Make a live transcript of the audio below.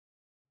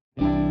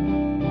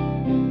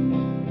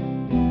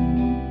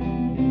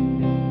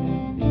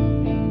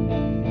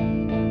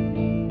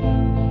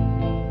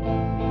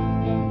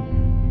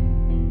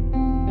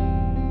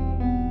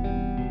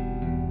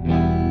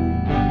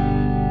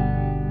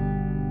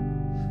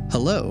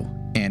Hello,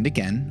 and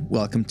again,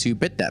 welcome to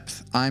Bit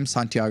Depth. I'm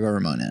Santiago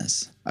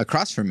Ramones.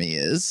 Across from me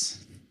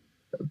is...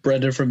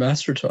 Brendan from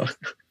Master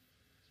Talk.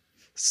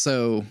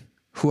 So,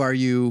 who are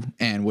you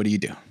and what do you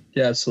do?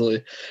 Yeah,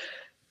 absolutely.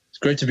 It's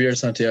great to be here,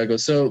 Santiago.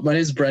 So my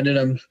name is Brendan.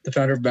 I'm the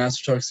founder of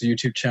Master Talks, the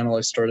YouTube channel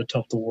I started to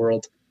help the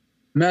world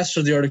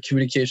master the art of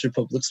communication,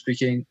 public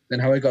speaking.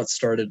 And how I got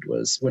started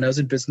was when I was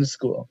in business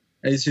school.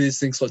 I used to do these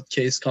things called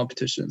case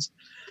competitions.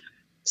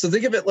 So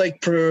think of it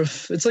like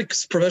it's like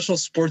professional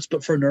sports,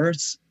 but for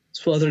nerds.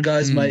 So other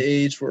guys my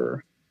age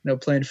were,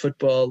 playing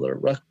football or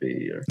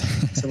rugby or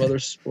some other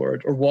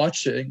sport or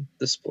watching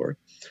the sport.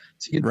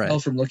 So you can tell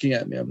from looking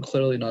at me, I'm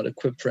clearly not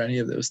equipped for any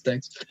of those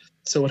things.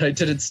 So what I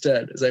did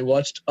instead is I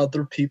watched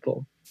other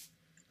people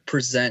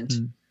present,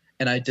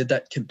 and I did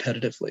that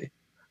competitively.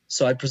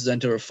 So I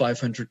presented over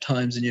 500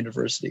 times in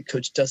university,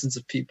 coached dozens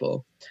of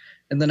people.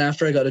 And then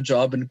after I got a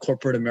job in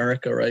corporate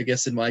America, or I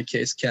guess in my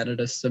case,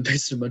 Canada, so I'm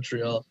based in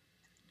Montreal.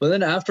 But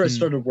then after I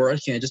started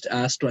working, I just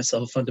asked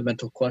myself a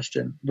fundamental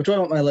question. What do I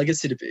want my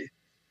legacy to be?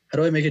 How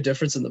do I make a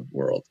difference in the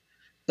world?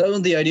 That was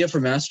when the idea for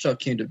Master Talk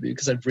came to be,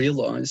 because I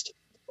realized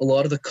a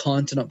lot of the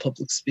content on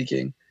public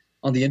speaking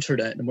on the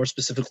internet, and more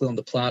specifically on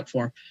the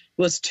platform,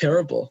 was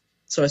terrible.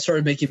 So I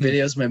started making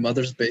videos in my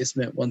mother's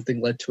basement. One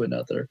thing led to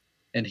another,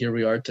 and here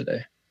we are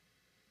today.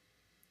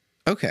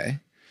 Okay.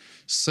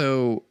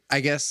 So I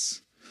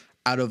guess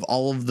out of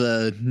all of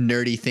the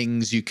nerdy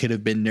things you could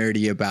have been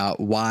nerdy about,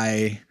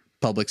 why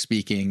public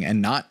speaking and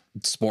not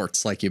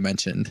sports, like you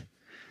mentioned?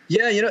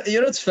 Yeah,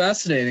 it's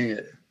fascinating.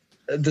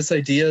 This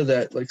idea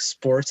that like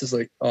sports is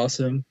like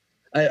awesome.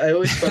 I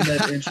always found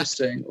that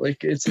interesting.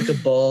 Like it's like a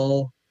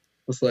ball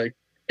with like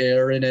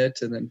air in it,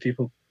 and then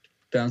people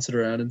bounce it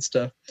around and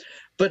stuff.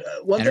 But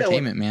one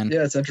entertainment, man.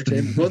 Yeah, it's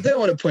entertainment. One thing I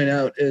want to point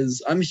out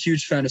is I'm a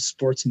huge fan of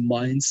sports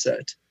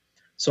mindset.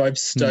 So I've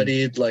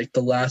studied like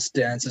The Last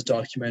Dance's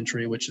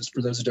documentary, which is,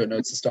 for those who don't know,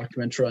 it's this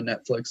documentary on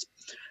Netflix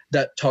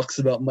that talks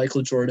about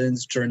Michael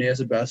Jordan's journey as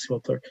a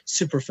basketball player.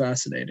 Super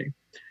fascinating.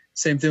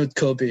 Same thing with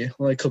Kobe.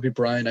 Like Kobe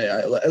Bryant,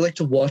 I like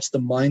to watch the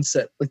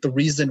mindset, like the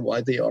reason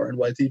why they are and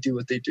why they do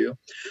what they do.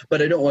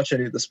 But I don't watch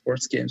any of the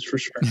sports games for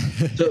sure.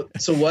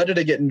 So why did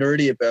I get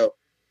nerdy about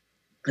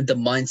the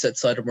mindset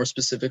side, or more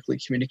specifically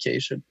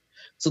communication?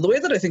 So the way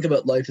that I think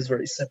about life is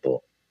very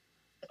simple.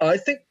 I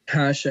think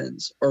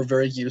passions are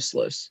very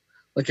useless.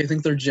 Like I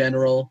think they're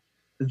general,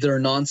 they're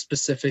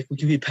non-specific. We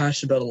can be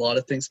passionate about a lot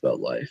of things about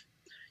life.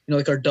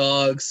 Like our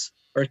dogs,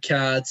 our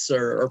cats,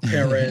 our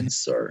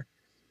parents, or,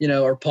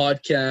 our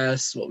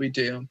podcasts, what we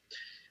do.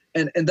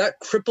 And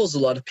that cripples a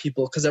lot of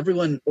people, because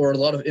everyone, or a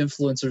lot of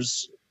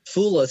influencers,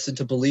 fool us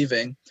into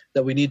believing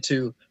that we need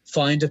to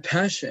find a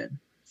passion,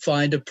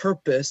 find a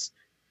purpose.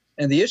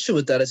 And the issue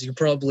with that, as you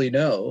probably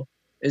know,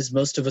 is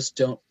most of us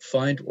don't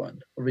find one,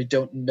 or we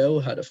don't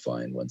know how to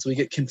find one. So we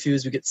get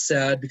confused, we get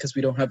sad because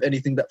we don't have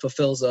anything that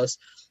fulfills us,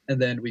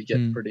 and then we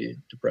get pretty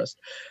depressed.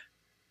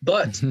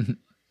 But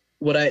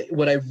what I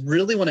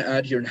really want to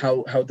add here, and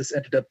how this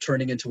ended up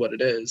turning into what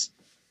it is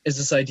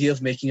this idea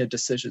of making a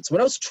decision. So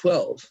when I was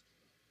 12,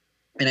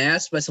 and I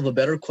asked myself a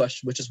better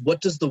question, which is,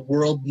 what does the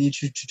world need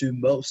you to do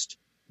most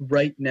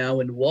right now,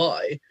 and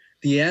why?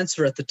 The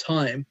answer at the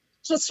time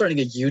was not starting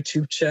a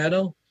YouTube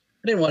channel.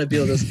 I didn't want to be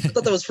able to. I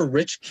thought that was for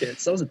rich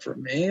kids. That wasn't for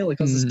me.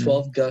 Like I was this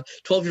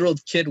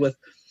 12-year-old kid with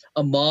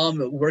a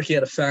mom working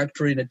at a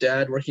factory and a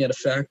dad working at a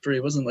factory.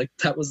 It wasn't like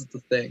that wasn't the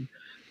thing.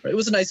 Right? It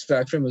was a nice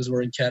factory. It was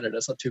we're in Canada.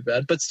 It's not too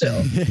bad, but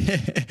still,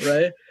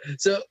 right?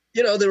 So,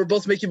 they were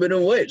both making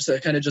minimum wage. So I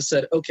kind of just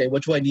said, okay,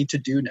 what do I need to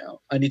do now?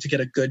 I need to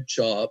get a good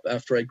job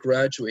after I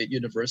graduate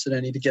university. I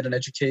need to get an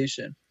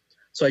education.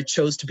 So I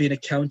chose to be an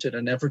accountant.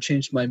 I never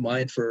changed my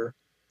mind for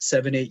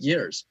 7-8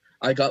 years.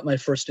 I got my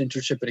first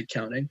internship in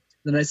accounting.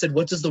 Then I said,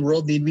 what does the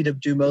world need me to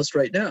do most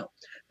right now?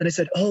 And I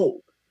said,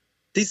 oh,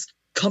 these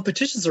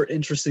competitions are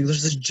interesting.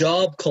 There's this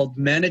job called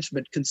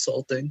management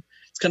consulting.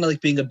 It's kind of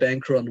like being a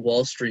banker on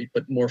Wall Street,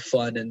 but more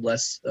fun and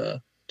less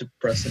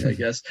depressing, I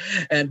guess.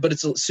 But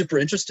it's super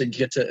interesting. You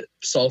get to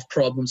solve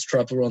problems,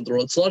 travel around the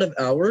world. It's a lot of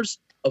hours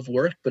of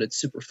work, but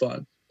it's super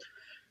fun.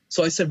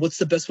 So I said, what's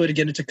the best way to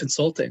get into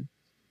consulting?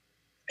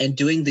 And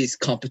doing these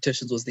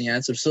competitions was the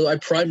answer. So I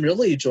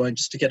primarily joined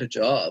just to get a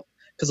job,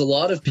 because a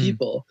lot of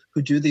people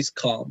who do these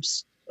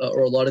comps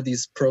or a lot of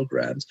these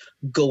programs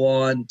go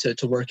on to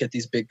work at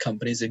these big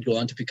companies and go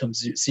on to become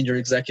senior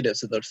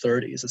executives in their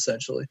 30s,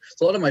 essentially.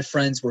 So a lot of my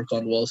friends work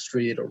on Wall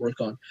Street or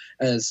work on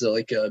as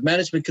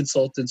management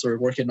consultants or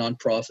work in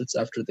nonprofits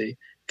after they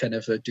kind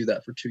of do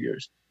that for 2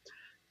 years.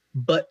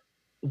 But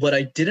what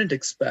I didn't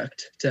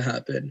expect to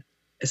happen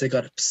is I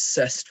got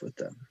obsessed with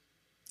them.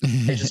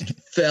 I just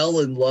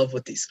fell in love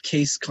with these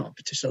case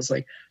competitions. I was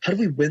like, how do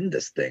we win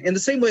this thing? In the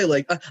same way,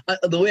 like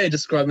the way I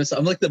describe myself,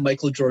 I'm like the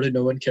Michael Jordan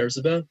no one cares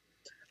about.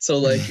 So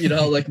like,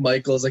 how like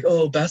Michael is like,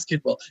 oh,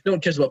 basketball, no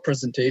one cares about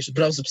presentation.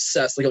 But I was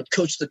obsessed. Like I would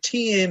coach the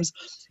teams,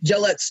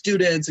 yell at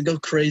students, and go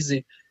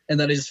crazy. And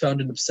then I just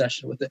found an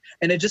obsession with it.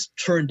 And it just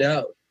turned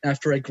out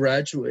after I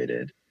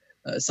graduated,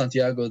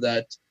 Santiago,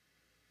 that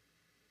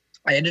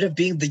I ended up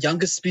being the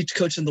youngest speech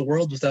coach in the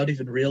world without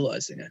even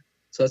realizing it.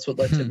 So that's what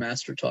led to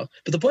Master Talk.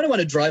 But the point I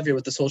want to drive here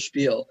with this whole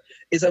spiel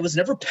is I was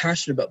never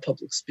passionate about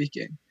public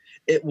speaking.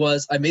 It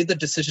was, I made the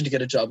decision to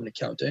get a job in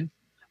accounting.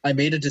 I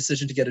made a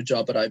decision to get a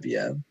job at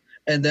IBM.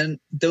 And then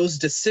those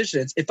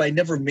decisions, if I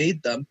never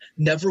made them,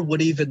 never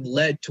would even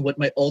led to what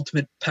my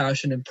ultimate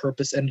passion and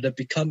purpose ended up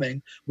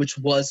becoming, which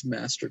was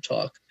Master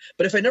Talk.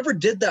 But if I never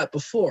did that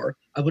before,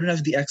 I wouldn't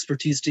have the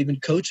expertise to even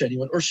coach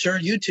anyone or share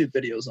YouTube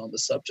videos on the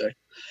subject.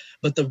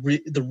 But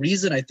the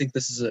reason I think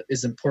this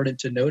is important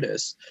to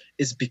notice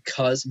is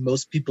because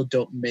most people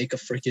don't make a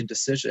freaking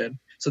decision.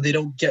 So they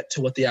don't get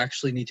to what they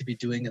actually need to be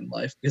doing in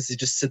life because they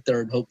just sit there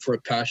and hope for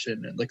a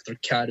passion and like their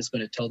cat is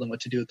going to tell them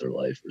what to do with their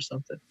life or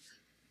something.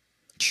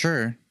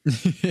 Sure.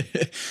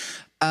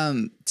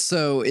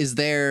 So is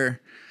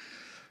there,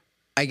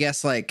 I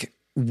guess, like,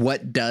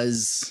 what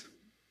does,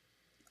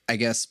 I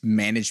guess,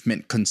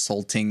 management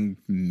consulting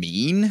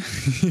mean?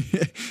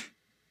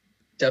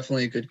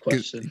 Definitely a good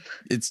question.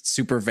 It's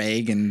super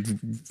vague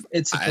and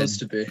it's supposed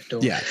to be.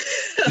 Don't yeah.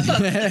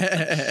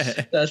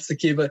 That's the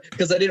key. But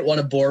because I didn't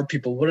want to bore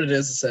people, what it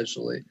is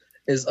essentially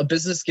is a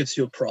business gives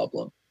you a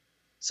problem.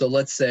 So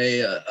let's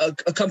say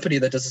a company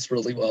that does this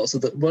really well. So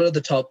one of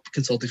the top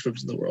consulting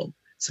firms in the world,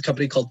 it's a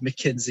company called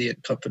McKinsey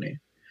 & Company.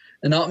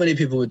 And not many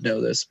people would know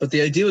this, but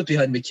the idea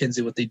behind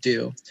McKinsey, what they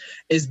do,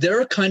 is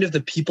they're kind of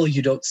the people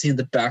you don't see in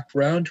the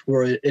background who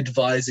are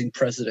advising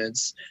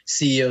presidents,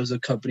 CEOs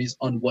of companies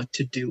on what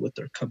to do with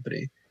their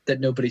company that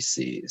nobody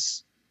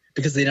sees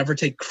because they never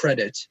take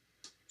credit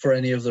for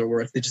any of their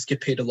work. They just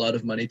get paid a lot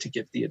of money to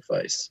give the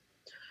advice.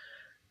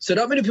 So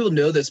not many people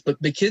know this,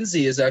 but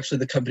McKinsey is actually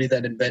the company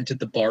that invented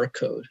the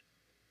barcode.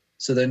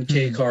 So then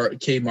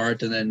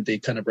Kmart, and then they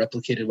kind of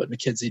replicated what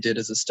McKinsey did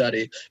as a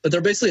study. But they're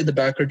basically in the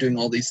background doing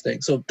all these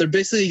things. So they're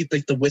basically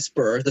like the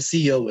whisperer, the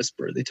CEO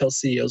whisperer. They tell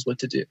CEOs what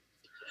to do.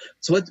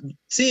 So what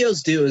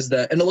CEOs do is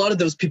that, and a lot of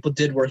those people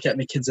did work at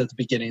McKinsey at the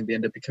beginning. They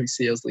end up becoming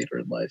CEOs later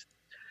in life.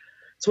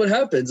 So what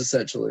happens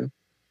essentially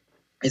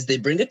is they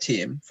bring a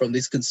team from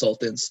these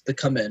consultants to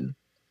come in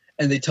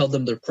and they tell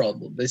them their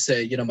problem. They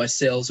say, my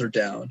sales are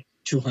down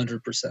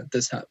 200%.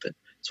 This happened.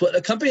 So what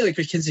a company like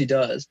McKinsey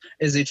does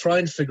is they try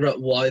and figure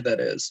out why that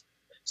is.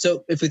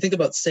 So if we think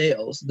about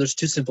sales, there's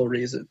two simple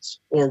reasons,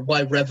 or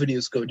why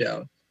revenues go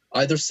down.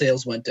 Either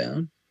sales went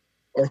down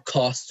or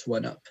costs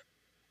went up.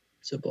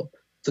 Simple.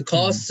 The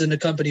costs in a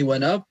company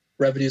went up,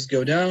 revenues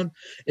go down.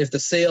 If the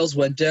sales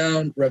went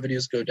down,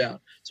 revenues go down.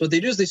 So what they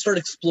do is they start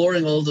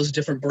exploring all those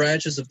different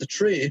branches of the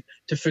tree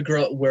to figure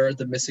out where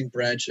the missing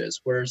branch is,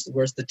 where's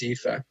the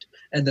defect,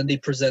 and then they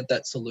present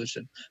that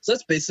solution. So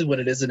that's basically what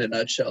it is in a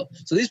nutshell.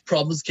 So these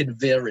problems can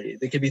vary.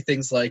 They can be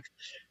things like,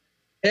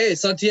 hey,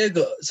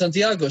 Santiago,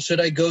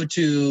 should I go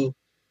to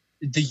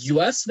the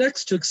US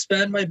next to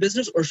expand my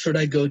business, or should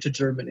I go to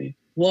Germany?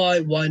 Why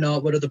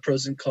not? What are the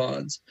pros and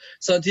cons?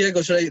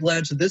 Santiago, should I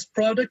launch this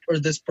product or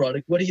this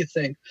product? What do you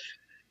think?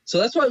 So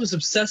that's why I was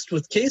obsessed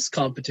with case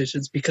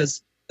competitions,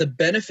 because the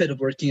benefit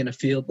of working in a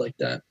field like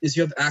that is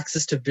you have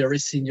access to very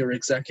senior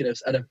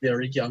executives at a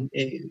very young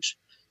age.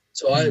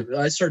 So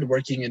I started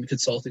working in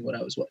consulting when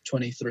I was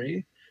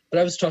 23, but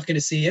I was talking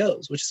to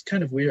CEOs, which is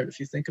kind of weird if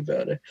you think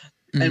about it.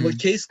 And what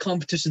case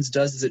competitions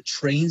does is it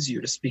trains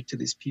you to speak to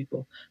these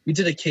people. We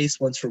did a case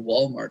once for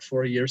Walmart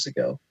 4 years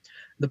ago.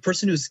 The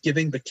person who was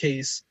giving the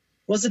case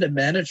wasn't a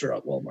manager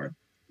at Walmart.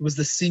 It was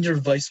the senior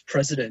vice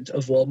president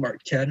of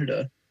Walmart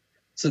Canada.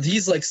 So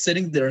he's like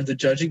sitting there in the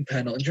judging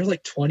panel, and you're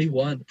like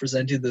 21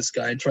 presenting this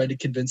guy and trying to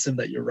convince him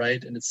that you're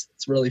right. And it's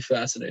really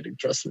fascinating.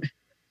 Trust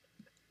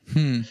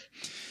me.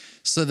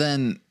 So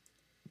then,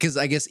 because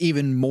I guess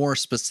even more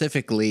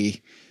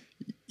specifically,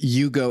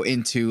 you go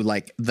into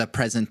like the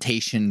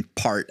presentation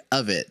part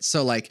of it.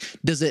 So like,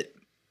 does it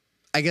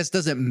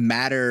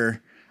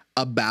matter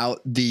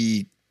about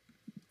the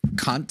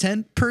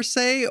content per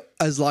se,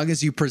 as long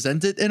as you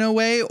present it in a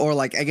way? Or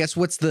like, I guess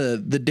what's the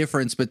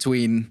difference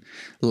between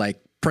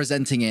like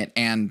presenting it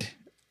and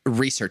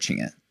researching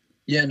it?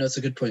 Yeah, no, it's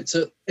a good point.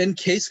 So in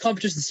case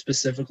competitions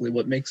specifically,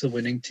 what makes a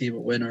winning team a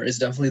winner is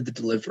definitely the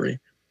delivery.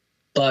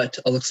 But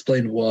I'll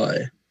explain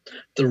why.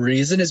 The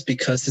reason is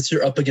because since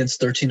you're up against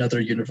 13 other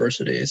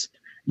universities,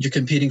 you're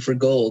competing for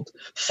gold.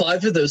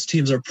 5 of those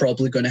teams are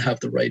probably going to have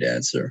the right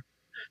answer.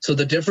 So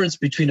the difference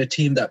between a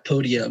team that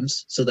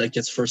podiums, so that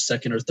gets first,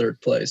 second, or third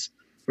place,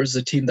 versus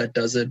a team that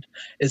doesn't,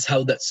 is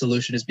how that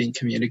solution is being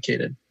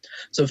communicated.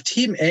 So if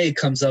team A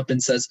comes up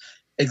and says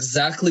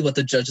exactly what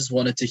the judges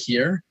wanted to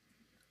hear,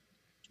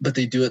 but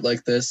they do it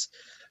like this,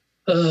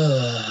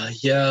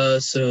 yeah,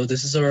 so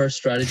this is our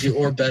strategy,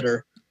 or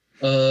better.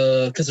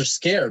 Because they're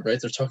scared, right?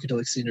 They're talking to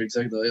like senior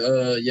executives,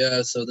 like,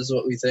 yeah, so this is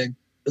what we think.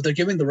 But they're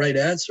giving the right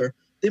answer.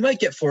 They might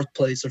get 4th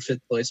place or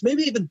 5th place,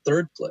 maybe even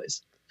 3rd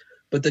place.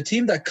 But the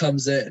team that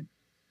comes in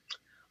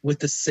with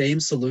the same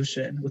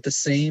solution, with the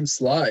same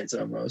slides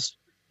almost,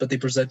 but they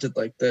present it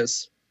like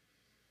this,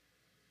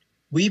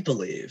 we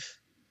believe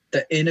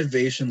that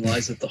innovation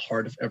lies at the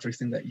heart of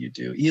everything that you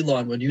do.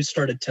 Elon, when you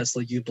started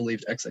Tesla, you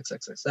believed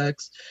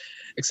XXXXX,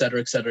 et cetera,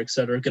 et cetera, et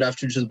cetera. Good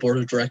afternoon to the board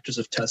of directors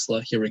of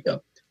Tesla. Here we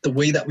go. The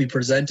way that we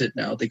present it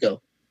now, they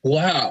go,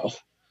 wow,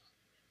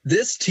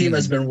 This team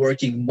has been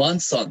working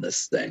months on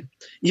this thing,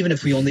 even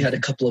if we only had a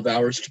couple of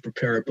hours to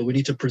prepare it, but we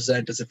need to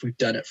present as if we've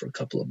done it for a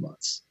couple of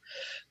months.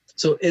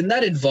 So in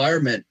that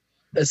environment,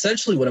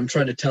 essentially what I'm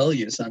trying to tell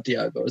you,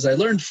 Santiago, is I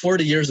learned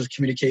 40 years of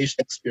communication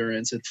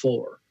experience in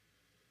 4,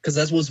 because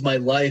that was my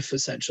life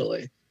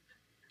essentially.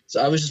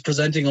 So I was just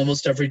presenting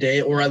almost every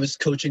day, or I was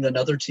coaching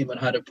another team on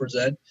how to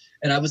present.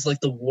 And I was like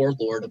the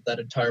warlord of that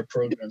entire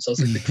program. So I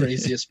was like the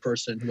craziest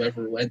person who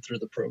ever went through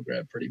the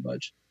program pretty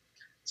much.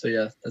 So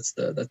yeah, that's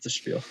the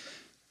spiel.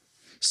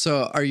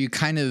 So are you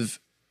kind of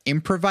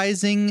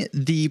improvising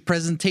the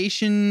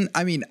presentation?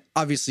 I mean,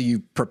 obviously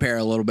you prepare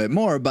a little bit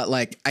more, but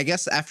like, I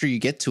guess after you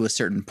get to a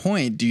certain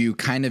point, do you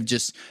kind of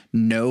just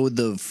know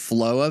the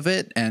flow of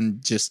it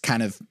and just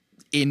kind of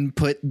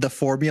input the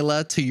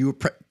formula to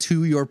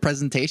your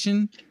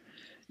presentation?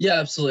 Yeah,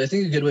 absolutely. I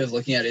think a good way of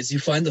looking at it is you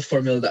find the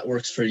formula that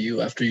works for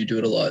you after you do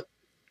it a lot.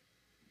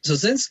 So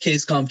since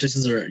case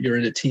competitions you're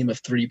in a team of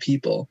 3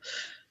 people,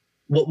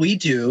 what we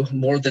do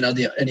more than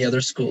any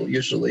other school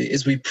usually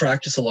is we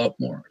practice a lot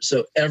more.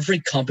 So every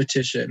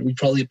competition, we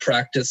probably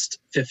practiced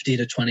 50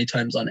 to 20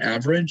 times on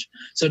average.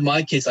 So in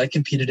my case, I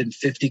competed in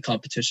 50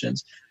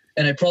 competitions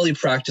and I probably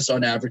practiced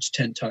on average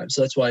 10 times.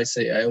 So that's why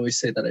I always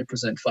say that I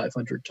present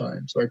 500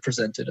 times, or I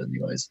presented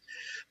anyways.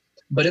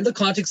 But in the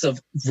context of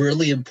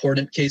really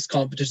important case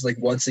competitions, like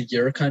once a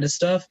year kind of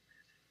stuff,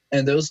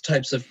 and those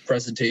types of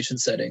presentation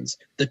settings,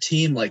 the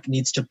team like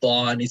needs to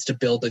bond, needs to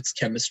build its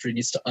chemistry,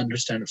 needs to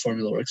understand what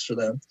formula works for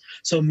them.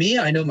 So me,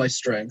 I know my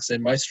strengths,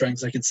 and my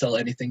strengths, I can sell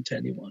anything to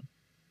anyone,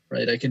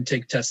 right? I can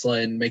take Tesla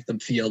and make them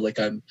feel like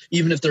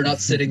even if they're not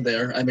sitting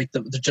there, I make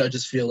the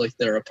judges feel like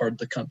they're a part of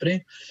the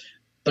company.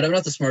 But I'm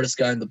not the smartest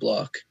guy in the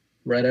block,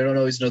 right? I don't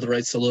always know the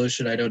right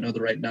solution. I don't know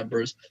the right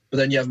numbers. But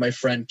then you have my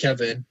friend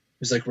Kevin,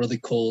 who's like really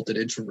cold and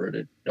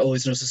introverted,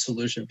 always knows the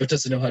solution, but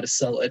doesn't know how to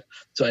sell it.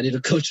 So I need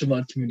to coach him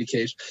on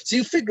communication. So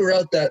you figure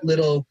out that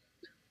little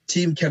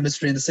team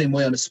chemistry in the same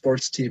way on a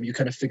sports team. You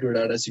kind of figure it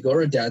out as you go,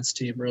 or a dance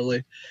team,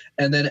 really.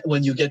 And then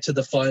when you get to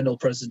the final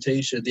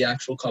presentation, the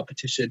actual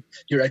competition,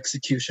 your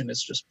execution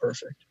is just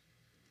perfect.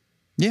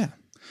 Yeah.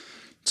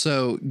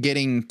 So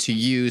getting to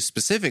you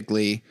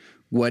specifically,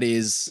 what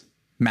is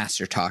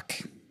Master Talk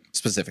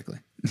specifically?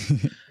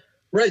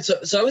 Right.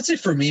 So I would say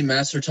for me,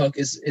 Master Talk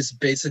is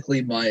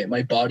basically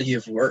my body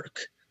of work.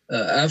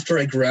 After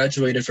I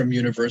graduated from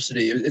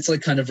university, it's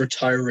like kind of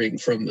retiring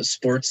from a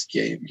sports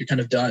game. You're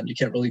kind of done. You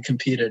can't really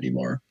compete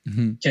anymore.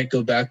 Mm-hmm. Can't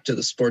go back to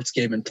the sports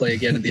game and play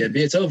again in the NBA.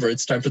 It's over.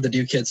 It's time for the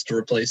new kids to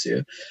replace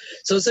you.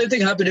 So the same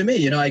thing happened to me.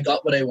 You know, I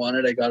got what I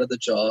wanted. I got the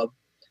job.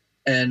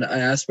 And I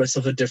asked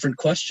myself a different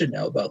question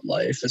now about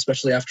life,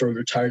 especially after I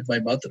retired my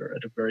mother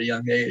at a very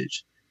young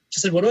age. She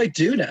said, what do I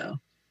do now?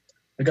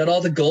 I got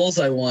all the goals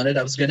I wanted.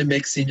 I was going to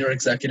make senior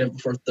executive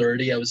before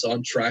 30. I was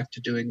on track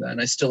to doing that.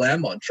 And I still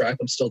am on track.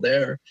 I'm still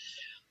there.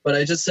 But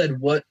I just said,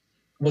 what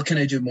can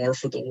I do more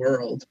for the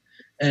world?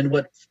 And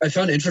what I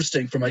found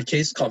interesting from my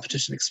case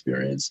competition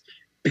experience,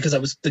 because I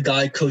was the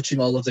guy coaching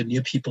all of the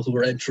new people who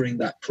were entering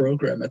that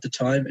program at the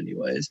time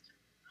anyways,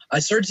 I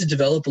started to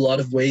develop a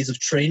lot of ways of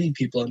training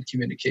people on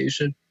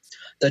communication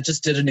that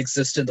just didn't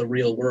exist in the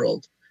real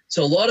world.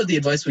 So a lot of the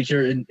advice we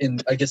hear in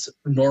I guess,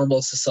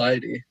 normal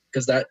society,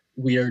 because that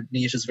weird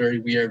niche is very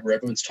weird where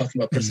everyone's talking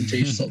about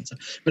presentations all the time.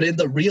 But in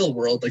the real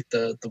world, like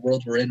the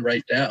world we're in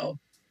right now,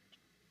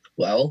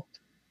 well,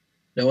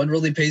 no one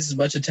really pays as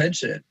much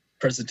attention.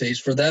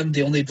 Presentation for them,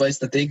 the only advice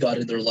that they got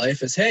in their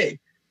life is, hey,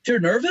 if you're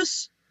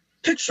nervous,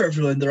 picture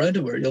everyone in their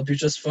underwear. You'll be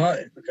just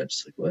fine. Like, I'm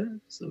just like, what?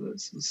 So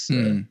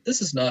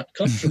this is not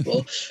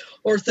comfortable.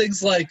 Or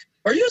things like,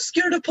 are you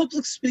scared of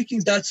public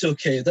speaking? That's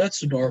okay.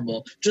 That's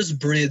normal. Just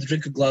breathe,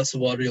 drink a glass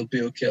of water. You'll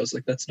be okay. I was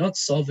like, that's not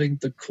solving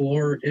the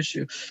core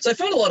issue. So I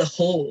found a lot of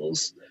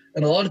holes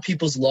and a lot of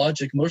people's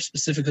logic, more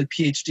specifically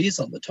PhDs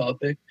on the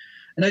topic.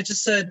 And I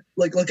just said,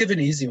 like, I'll give an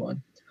easy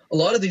one. A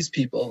lot of these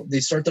people,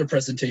 they start their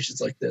presentations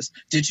like this.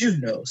 Did you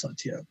know,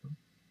 Santiago,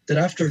 that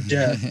after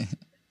death,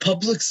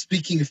 public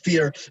speaking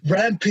fear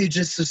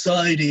rampages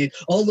society,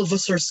 all of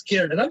us are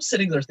scared? And I'm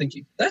sitting there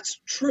thinking,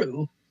 that's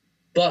true,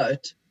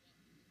 but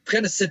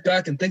kind of sit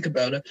back and think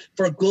about it. If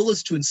our goal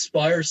is to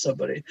inspire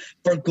somebody,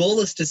 if our goal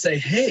is to say,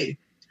 hey,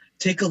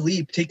 take a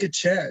leap, take a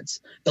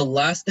chance, the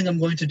last thing I'm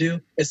going to do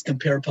is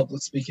compare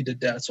public speaking to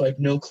death. So I have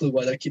no clue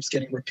why that keeps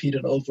getting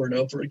repeated over and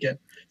over again.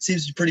 It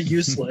seems pretty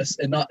useless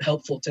and not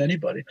helpful to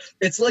anybody.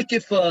 It's like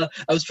if I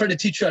was trying to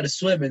teach you how to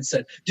swim and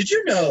said, did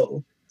you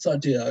know,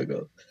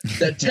 Santiago,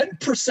 that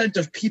 10%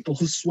 of people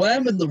who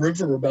swam in the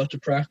river we're about to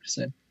practice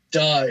in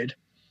died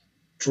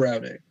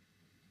drowning?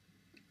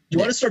 You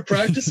want to start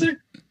practicing?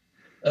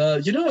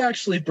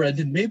 Actually,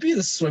 Brendan, maybe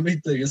the swimming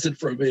thing isn't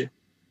for me.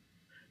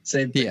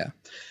 Same thing. Yeah.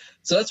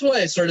 So that's why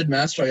I started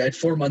mastering. I had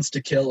 4 months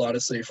to kill,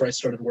 honestly, before I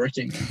started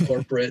working in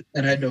corporate,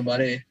 and I had no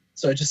money.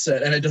 So I just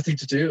said, and I had nothing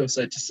to do.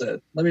 So I just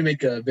said, let me make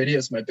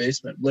videos in my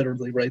basement,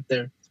 literally right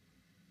there.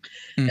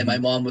 Mm-hmm. And my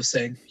mom was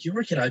saying, you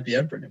work at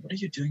IBM, Brendan. What are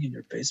you doing in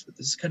your basement?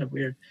 This is kind of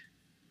weird.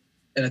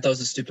 And I thought it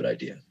was a stupid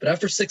idea. But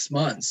after 6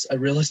 months, I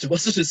realized it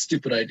wasn't a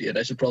stupid idea, and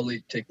I should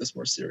probably take this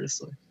more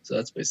seriously. So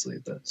that's basically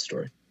the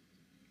story.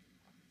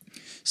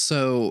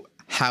 So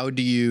how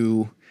do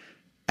you,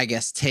 I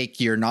guess, take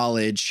your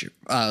knowledge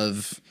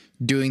of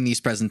doing these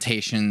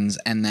presentations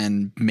and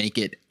then make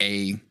it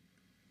a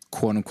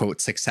quote unquote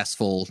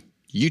successful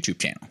YouTube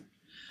channel?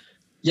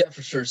 Yeah,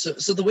 for sure.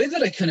 So the way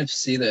that I kind of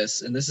see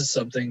this, and this is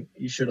something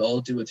you should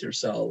all do with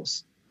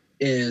yourselves,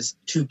 is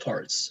two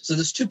parts. So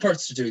there's two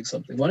parts to doing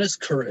something. One is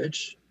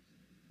courage,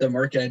 that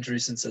Mark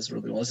Andreessen says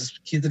really well.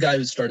 He's the guy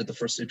who started the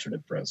first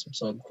internet browser,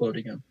 so I'm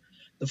quoting him.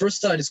 The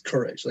first side is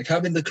courage. Like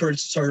having the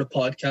courage to start a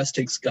podcast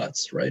takes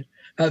guts, right?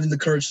 Having the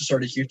courage to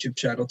start a YouTube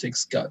channel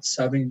takes guts.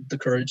 Having the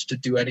courage to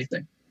do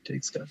anything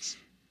takes guts.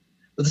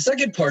 But the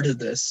second part of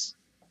this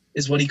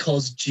is what he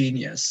calls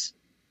genius.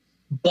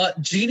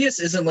 But genius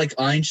isn't like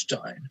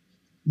Einstein.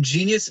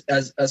 Genius,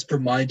 as per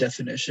my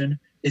definition,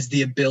 is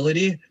the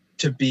ability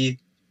to be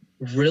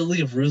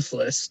really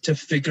ruthless to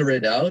figure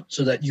it out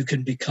so that you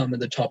can become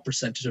in the top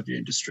percentage of your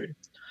industry.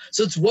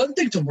 So it's one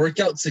thing to work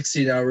out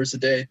 16 hours a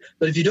day,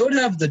 but if you don't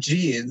have the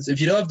genes, if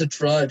you don't have the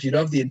drive, if you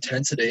don't have the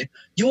intensity,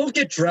 you won't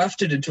get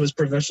drafted into his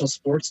professional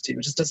sports team.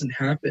 It just doesn't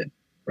happen,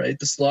 right?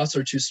 The slots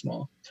are too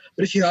small.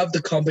 But if you have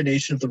the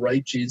combination of the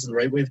right genes and the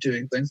right way of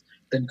doing things,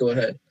 then go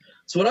ahead.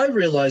 So what I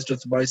realized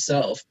with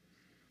myself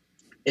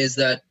is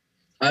that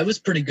I was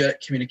pretty good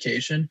at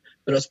communication,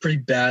 but I was pretty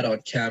bad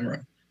on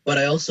camera. But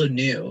I also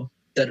knew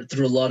that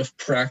through a lot of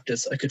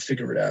practice, I could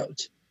figure it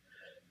out.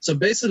 So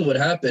basically what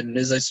happened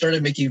is I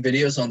started making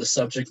videos on the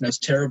subject, and I was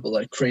terrible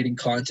at creating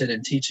content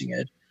and teaching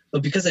it.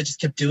 But because I just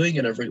kept doing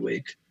it every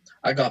week,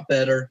 I got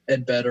better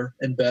and better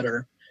and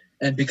better.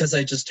 And because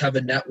I just have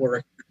a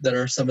network that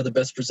are some of the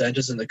best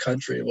presenters in the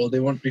country, well, they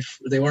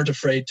weren't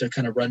afraid to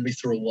kind of run me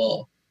through a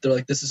wall. They're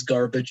like, this is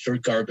garbage, you're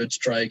garbage,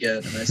 try again.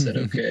 And I said,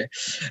 okay.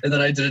 And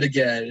then I did it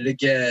again and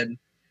again.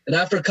 And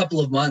after a couple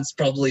of months,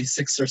 probably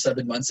 6 or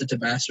 7 months into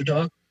Master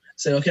Dog, I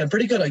said, okay, I'm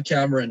pretty good on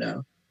camera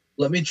now.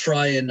 Let me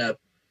try and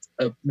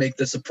make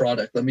this a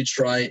product. Let me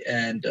try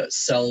and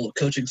sell a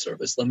coaching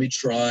service. Let me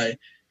try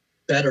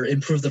better,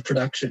 improve the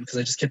production, because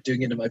I just kept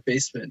doing it in my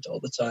basement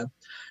all the time.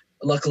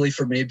 Luckily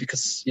for me,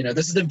 because,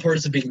 this is the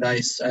importance of being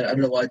nice. I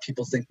don't know why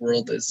people think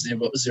world is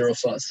zero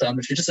sum.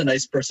 If you're just a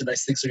nice person,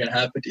 nice things are going to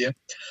happen to you.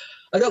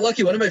 I got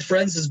lucky. One of my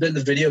friends has been in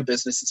the video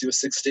business since he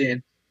was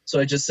 16. So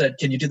I just said,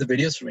 can you do the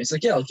videos for me? He's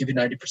like, yeah, I'll give you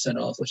 90%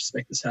 off. Let's just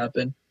make this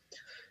happen.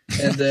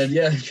 And then,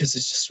 yeah, because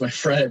it's just my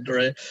friend,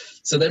 right?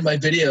 So then my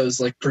videos,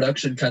 like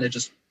production kind of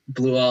just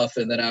blew off.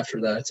 And then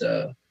after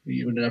that,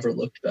 we never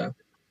looked back.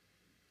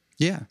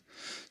 Yeah.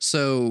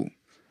 So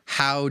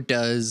how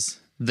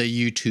does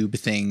the YouTube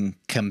thing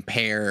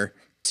compare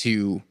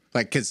to,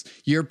 like, because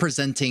you're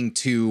presenting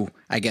to,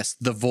 I guess,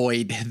 the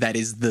void that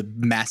is the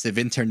massive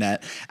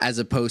internet, as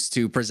opposed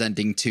to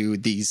presenting to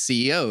these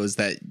CEOs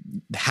that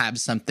have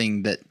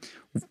something that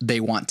they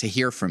want to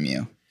hear from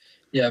you?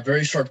 Yeah,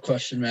 very sharp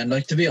question, man.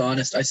 Like, to be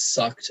honest, I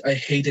sucked. I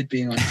hated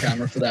being on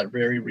camera for that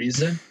very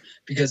reason,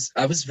 because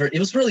it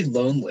was really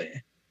lonely.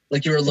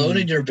 Like, you're alone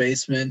in your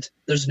basement.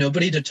 There's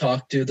nobody to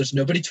talk to. There's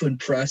nobody to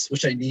impress,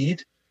 which I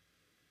need.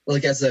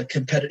 Like, as a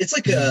competitor, it's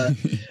like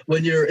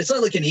it's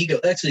not like an ego.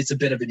 Actually, it's a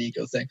bit of an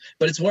ego thing,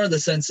 but it's more in the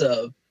sense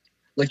of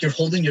like you're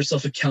holding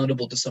yourself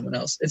accountable to someone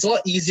else. It's a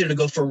lot easier to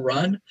go for a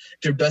run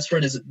if your best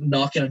friend is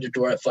knocking on your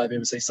door at 5 a.m.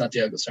 and saying,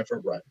 Santiago, it's time for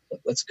a run.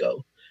 Let's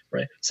go.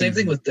 Right. Same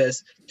thing with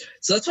this.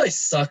 So that's why I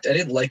sucked. I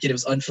didn't like it. It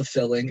was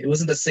unfulfilling. It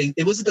wasn't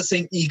the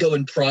same ego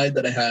and pride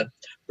that I had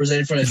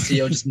presenting in front of a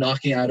CEO, just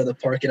knocking out of the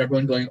park and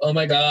everyone going, oh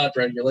my God,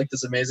 Brandon, you're like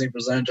this amazing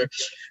presenter.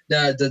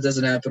 That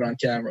doesn't happen on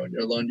camera when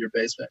you're alone in your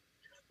basement.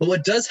 But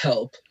what does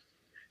help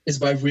is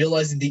by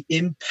realizing the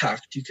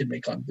impact you can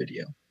make on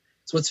video.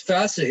 So what's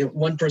fascinating,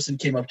 one person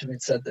came up to me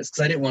and said this,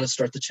 because I didn't want to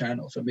start the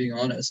channel, if I'm being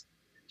honest.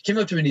 He came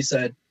up to me and he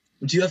said,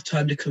 do you have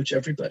time to coach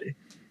everybody?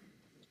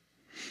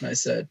 And I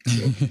said,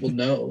 well,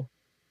 no.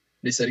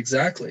 And he said,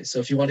 exactly. So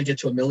if you want to get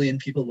to 1 million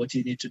people, what do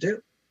you need to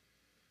do?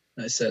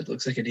 And I said,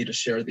 looks like I need to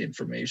share the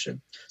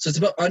information. So it's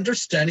about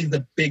understanding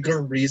the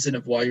bigger reason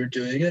of why you're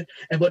doing it.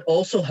 And what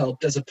also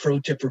helped as a pro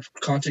tip for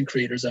content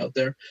creators out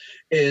there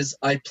is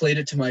I played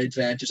it to my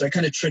advantage. I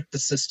kind of tricked the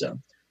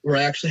system where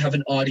I actually have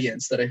an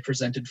audience that I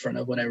present in front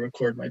of when I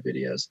record my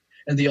videos.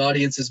 And the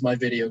audience is my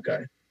video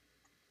guy.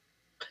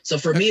 So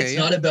for me, it's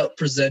not about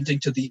presenting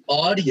to the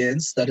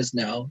audience that is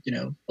now,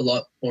 a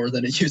lot more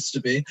than it used to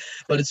be,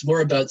 but it's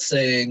more about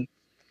saying,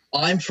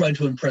 I'm trying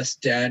to impress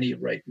Danny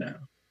right now.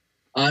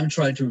 I'm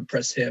trying to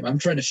impress him. I'm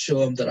trying to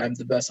show him that I'm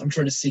the best. I'm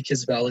trying to seek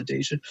his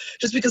validation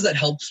just because that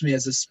helps me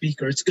as a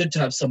speaker. It's good to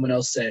have someone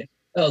else say,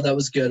 oh, that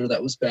was good or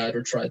that was bad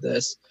or try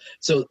this.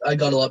 So I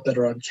got a lot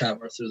better on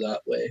camera through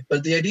that way.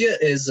 But the idea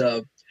is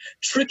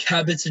trick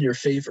habits in your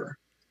favor.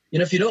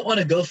 If you don't want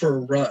to go for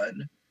a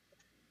run,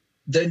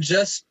 then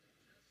just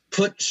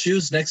put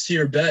shoes next to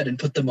your bed and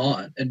put them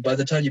on. And by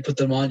the time you put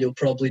them on, you'll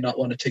probably not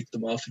want to take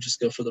them off and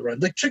just go for the run.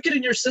 Like, trick it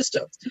in your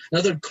system.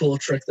 Another cool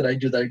trick that I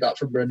do that I got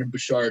from Brendan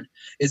Bouchard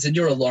is in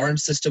your alarm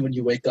system when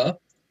you wake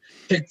up,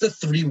 pick the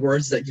 3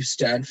 words that you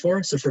stand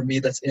for. So for me,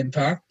 that's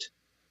impact,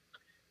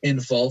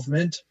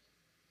 involvement,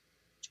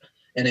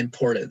 and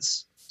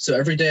importance. So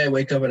every day I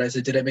wake up and I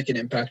say, did I make an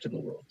impact in the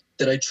world?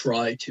 Did I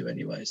try to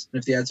anyways? And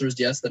if the answer is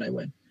yes, then I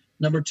win.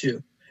 Number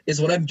 2, is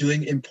what I'm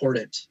doing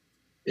important?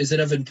 Is it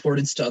of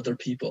importance to other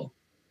people?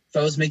 If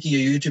I was making a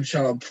YouTube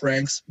channel on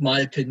pranks, my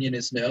opinion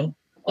is no.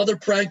 Other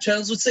prank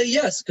channels would say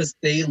yes, because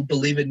they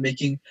believe in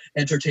making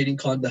entertaining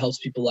content that helps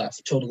people laugh.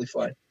 Totally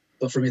fine.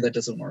 But for me, that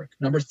doesn't work.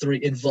 Number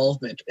 3,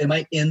 involvement. Am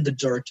I in the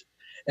dirt?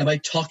 Am I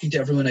talking to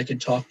everyone I can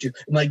talk to?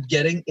 Am I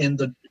getting in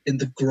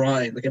the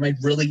grind? Like, am I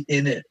really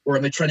in it? Or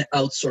am I trying to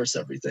outsource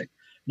everything?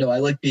 No, I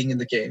like being in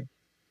the game.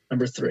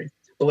 Number 3.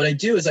 But what I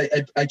do is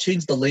I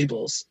change the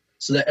labels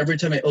so that every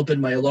time I open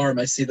my alarm,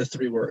 I see the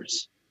 3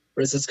 words.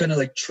 Whereas it's kind of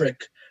like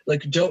trick.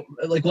 Like,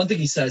 one thing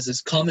he says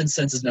is common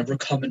sense is never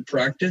common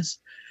practice.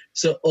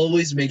 So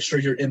always make sure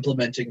you're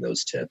implementing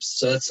those tips.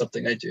 So that's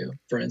something I do,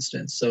 for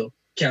instance. So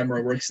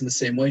camera works in the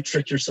same way.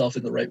 Trick yourself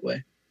in the right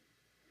way.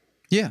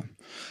 Yeah.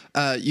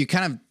 You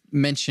kind of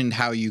mentioned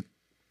how you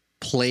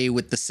play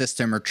with the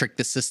system or trick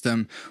the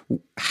system.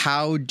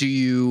 How do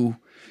you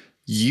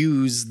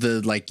use the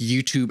like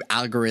YouTube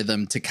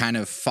algorithm to kind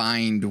of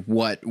find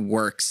what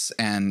works?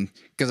 And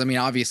because I mean,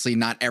 obviously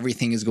not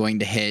everything is going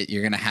to hit.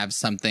 You're going to have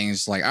some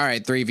things like, all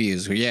right, 3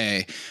 views,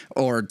 yay.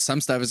 Or some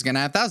stuff is going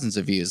to have thousands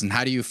of views. And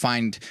how do you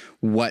find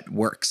what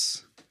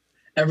works?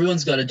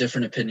 Everyone's got a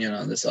different opinion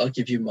on this. I'll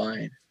give you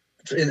mine.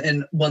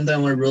 And one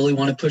thing I really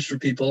want to push for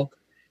people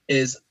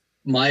is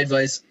my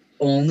advice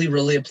only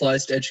really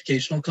applies to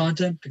educational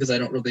content, because I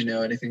don't really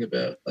know anything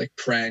about like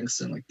pranks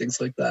and like things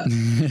like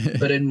that.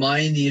 But in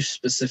my niche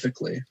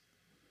specifically,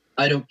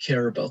 I don't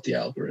care about the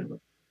algorithm.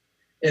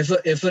 If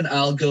an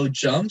algo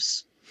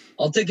jumps,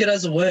 I'll take it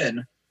as a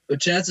win. But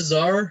chances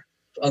are,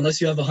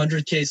 unless you have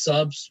 100K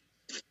subs,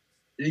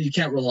 you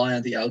can't rely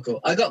on the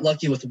algo. I got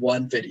lucky with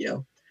one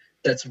video.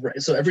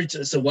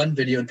 So one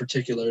video in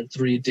particular,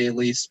 3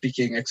 daily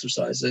speaking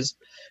exercises.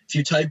 If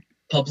you type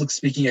public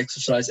speaking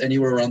exercise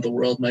anywhere around the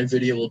world, my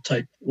video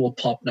will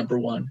pop number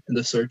 1 in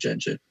the search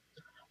engine.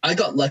 I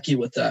got lucky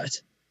with that.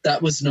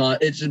 That was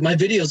not it. My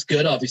video's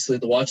good, obviously.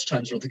 The watch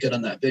time's really good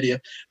on that video,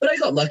 but I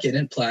got lucky. I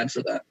didn't plan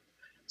for that.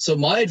 So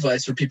my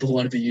advice for people who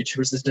want to be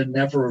YouTubers is to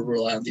never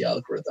rely on the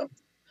algorithm.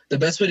 The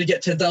best way to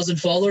get 10,000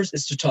 followers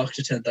is to talk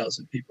to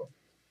 10,000 people.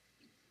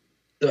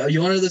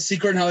 You want to know the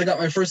secret on how I got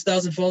my first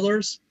 1,000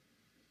 followers?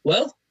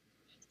 Well,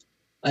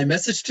 I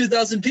messaged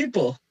 2,000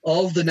 people,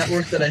 all of the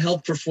network that I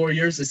helped for 4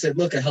 years. I said,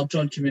 look, I helped you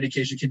on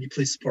communication. Can you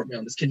please support me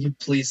on this? Can you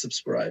please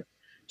subscribe?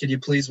 Can you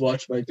please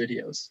watch my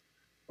videos?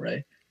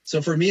 Right?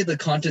 So for me, the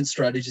content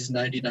strategy is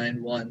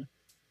 99-1.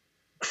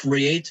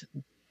 Create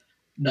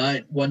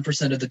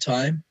 1% of the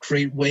time,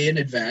 create way in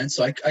advance.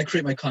 So I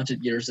create my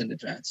content years in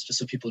advance, just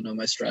so people know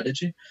my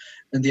strategy.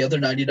 And the other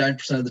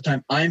 99% of the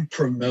time, I'm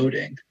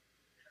promoting.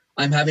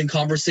 I'm having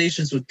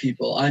conversations with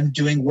people. I'm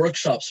doing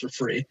workshops for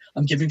free.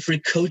 I'm giving free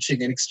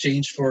coaching in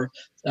exchange for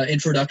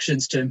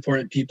introductions to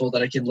important people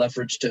that I can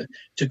leverage to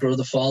grow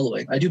the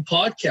following. I do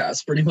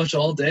podcasts pretty much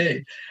all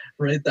day,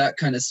 right? That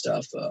kind of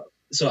stuff.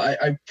 So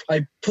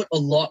I put a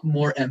lot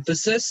more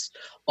emphasis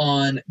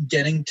on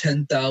getting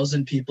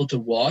 10,000 people to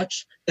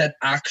watch that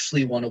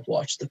actually want to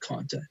watch the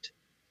content,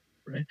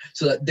 right?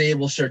 So that they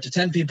will share to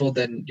 10 people,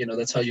 then,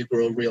 that's how you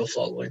grow a real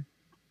following.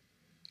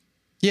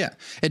 Yeah,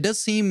 it does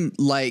seem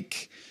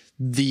like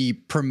the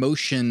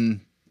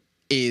promotion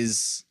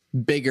is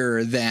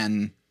bigger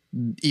than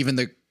even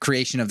the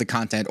creation of the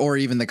content or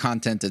even the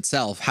content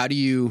itself. How do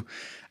you,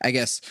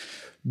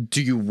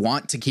 do you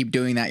want to keep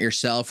doing that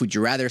yourself? Would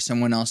you rather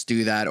someone else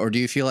do that? Or do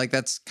you feel like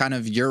that's kind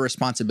of your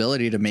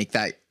responsibility to make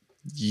that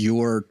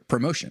your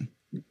promotion?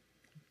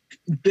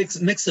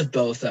 Mix of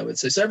both, I would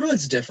say. So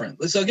everyone's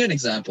different. So I'll give an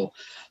example.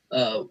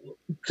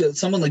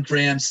 Someone like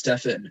Graham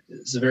Stephan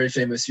is a very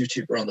famous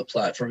YouTuber on the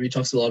platform. He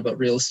talks a lot about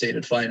real estate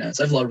and finance.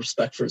 I have a lot of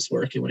respect for his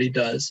work and what he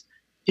does.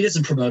 He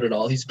doesn't promote at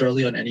all. He's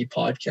barely on any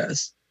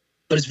podcast,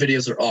 but his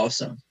videos are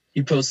awesome.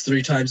 He posts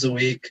 3 times a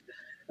week.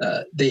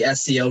 They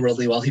SEO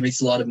really well. He makes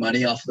a lot of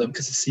money off of them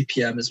because the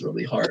CPM is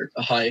really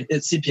high.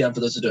 CPM, for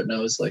those who don't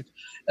know, is like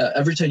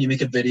every time you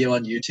make a video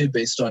on YouTube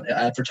based on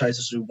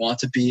advertisers who want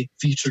to be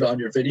featured on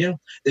your video,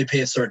 they pay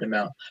a certain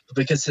amount. But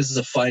because this is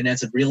a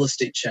finance and real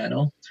estate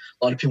channel,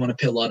 a lot of people want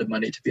to pay a lot of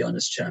money to be on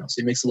his channel.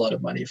 So he makes a lot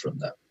of money from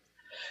that.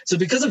 So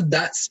because of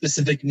that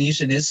specific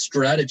niche and his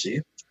strategy,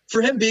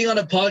 for him being on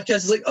a podcast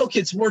is like, okay,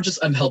 it's more just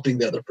I'm helping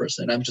the other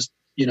person. I'm just,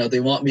 they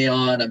want me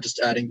on. I'm just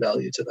adding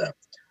value to them.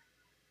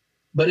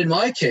 But in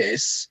my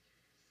case,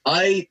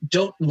 I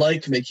don't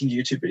like making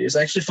YouTube videos.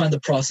 I actually find the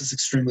process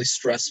extremely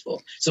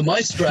stressful. So my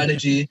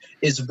strategy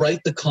is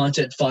write the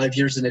content 5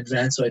 years in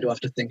advance so I don't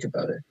have to think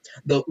about it.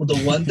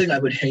 The one thing I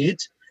would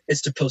hate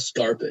is to post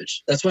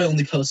garbage. That's why I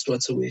only post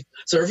once a week.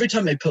 So every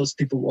time I post,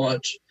 people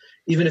watch,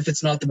 even if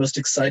it's not the most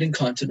exciting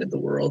content in the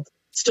world.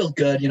 It's still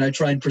good. I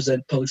try and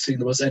present posting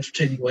the most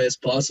entertaining way as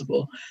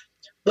possible.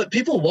 But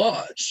people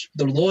watch.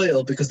 They're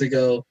loyal because they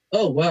go,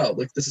 oh, wow,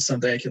 like this is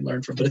something I can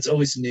learn from. But it's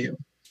always new.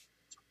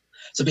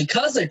 So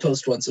because I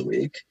post once a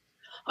week,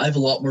 I have a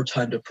lot more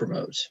time to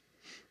promote.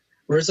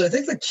 Whereas I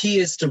think the key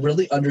is to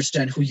really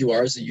understand who you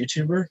are as a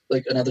YouTuber.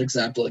 Like another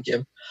example I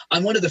give,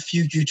 I'm one of the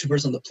few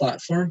YouTubers on the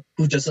platform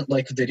who doesn't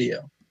like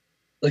video.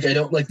 Like I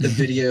don't like the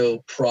video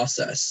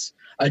process.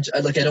 I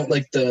don't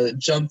like the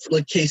jump.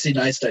 Like Casey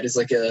Neistat is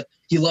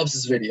he loves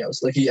his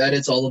videos. Like he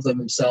edits all of them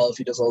himself.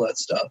 He does all that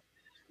stuff.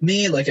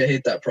 Me, like I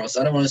hate that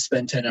process. I don't want to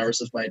spend 10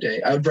 hours of my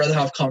day. I would rather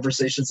have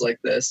conversations like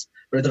this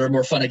where that are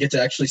more fun. I get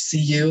to actually see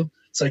you,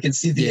 so I can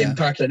see the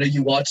impact. I know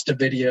you watched a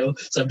video,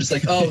 so I'm just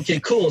like, oh, okay,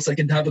 cool. So I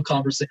can have a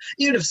conversation.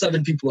 Even if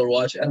 7 people are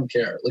watching, I don't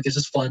care. Like it's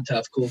just fun to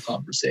have cool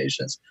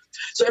conversations.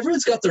 So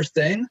everyone's got their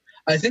thing.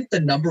 I think the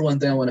number one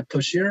thing I want to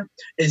push here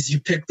is you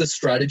pick the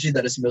strategy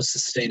that is most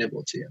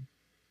sustainable to you.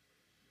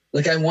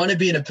 Like I want to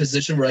be in a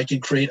position where I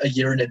can create a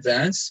year in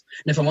advance.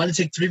 And if I want to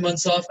take 3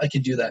 months off, I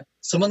can do that.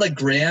 Someone like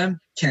Graham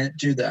can't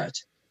do that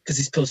because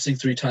he's posting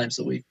 3 times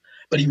a week,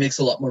 but he makes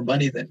a lot more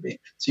money than me.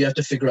 So you have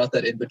to figure out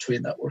that in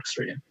between that works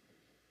for you.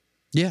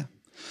 Yeah.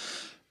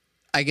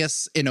 I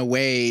guess in a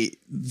way,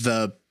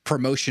 the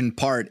promotion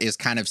part is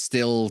kind of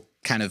still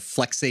kind of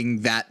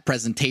flexing that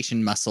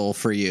presentation muscle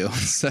for you.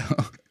 So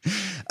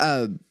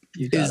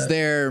is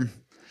there,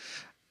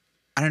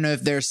 I don't know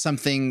if there's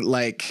something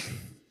like,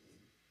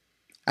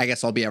 I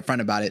guess I'll be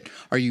upfront about it.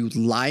 Are you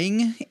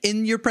lying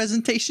in your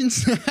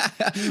presentations?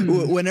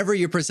 Whenever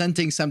you're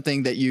presenting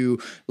something that you,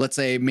 let's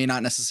say, may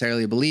not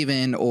necessarily believe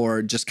in,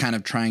 or just kind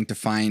of trying to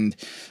find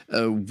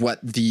what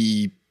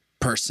the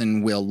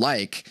person will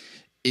like,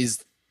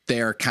 is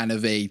there kind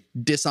of a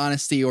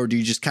dishonesty, or do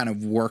you just kind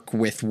of work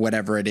with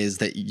whatever it is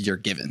that you're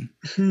given?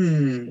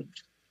 In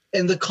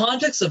the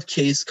context of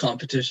case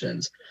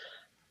competitions,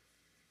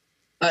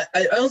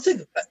 I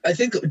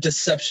think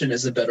deception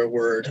is a better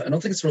word. I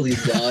don't think it's really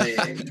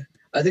lying.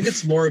 I think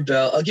it's more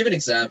about, I'll give an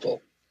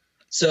example.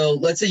 So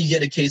let's say you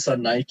get a case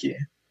on Nike.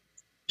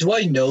 Do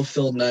I know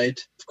Phil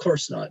Knight? Of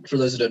course not. For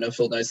those who don't know,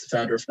 Phil Knight's the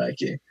founder of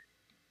Nike.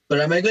 But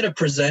am I going to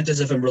present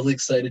as if I'm really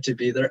excited to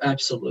be there?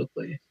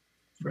 Absolutely.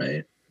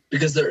 Right?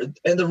 Because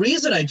and the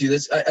reason I do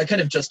this, I kind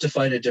of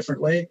justify it a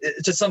different way.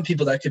 To some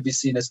people that could be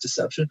seen as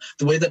deception.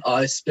 The way that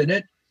I spin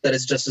it, that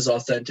is just as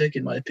authentic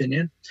in my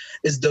opinion,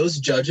 is those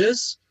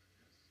judges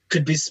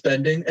could be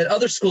spending, and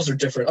other schools are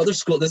different. Other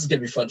schools, this is going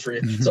to be fun for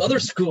you. So other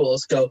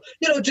schools go,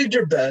 do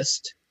your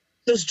best.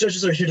 Those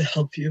judges are here to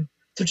help you.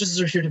 Those judges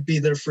are here to be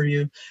there for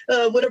you.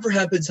 Whatever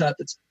happens,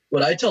 happens.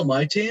 What I tell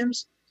my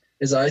teams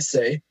is I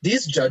say,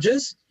 these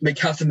judges make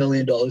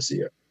 $500,000 a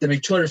year. They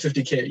make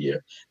 $250K a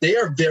year. They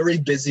are very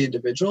busy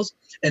individuals,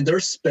 and they're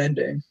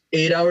spending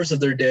 8 hours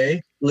of their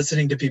day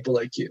listening to people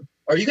like you.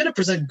 Are you going to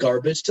present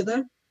garbage to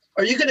them?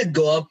 Are you going to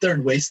go up there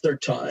and waste their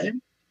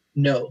time?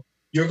 No.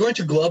 You're going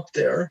to go up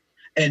there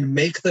and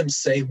make them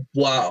say,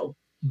 wow,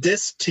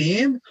 this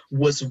team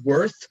was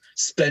worth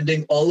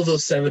spending all of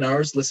those 7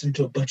 hours listening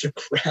to a bunch of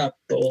crap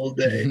the whole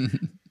day.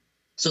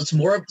 So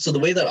the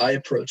way that I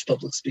approach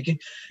public speaking,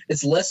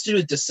 it's less to do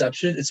with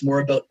deception. It's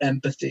more about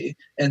empathy.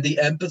 And the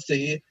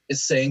empathy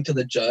is saying to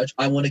the judge,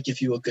 I want to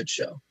give you a good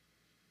show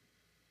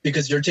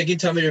because you're taking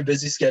time of your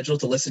busy schedule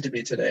to listen to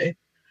me today.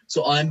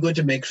 So I'm going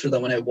to make sure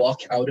that when I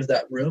walk out of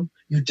that room,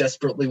 you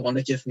desperately want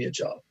to give me a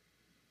job.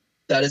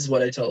 That is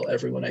what I tell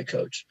everyone I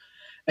coach.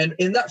 And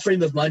in that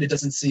frame of mind, it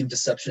doesn't seem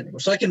deception anymore.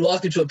 So I can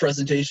walk into a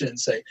presentation and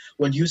say,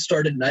 when you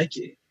started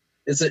Nike,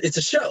 it's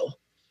a show,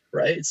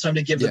 right? It's time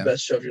to give the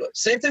best show of your life.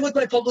 Same thing with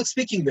my public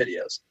speaking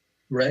videos,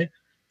 right?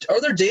 Are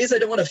there days I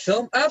don't want to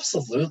film?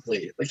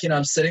 Absolutely.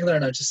 I'm sitting there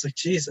and I'm just like,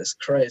 Jesus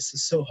Christ,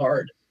 it's so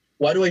hard.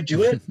 Why do I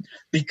do it?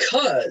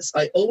 Because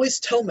I always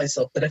tell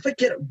myself that if I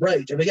get it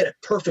right, if I get it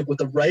perfect with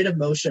the right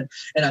emotion,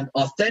 and I'm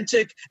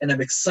authentic and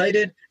I'm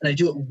excited and I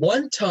do it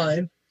one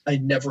time, I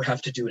never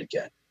have to do it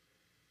again.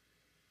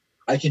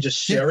 I can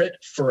just share it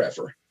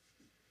forever.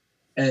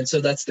 And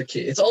so that's the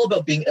key. It's all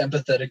about being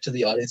empathetic to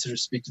the audience that you're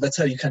speaking. That's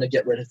how you kind of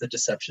get rid of the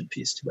deception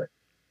piece to it.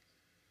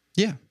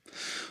 Yeah.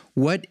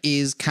 What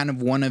is kind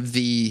of one of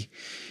the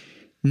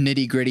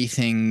nitty gritty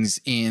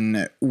things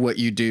in what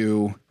you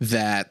do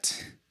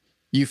that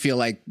you feel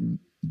like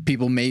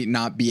people may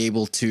not be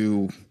able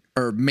to,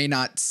 or may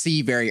not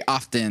see very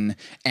often,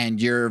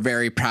 and you're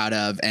very proud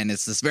of, and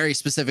it's this very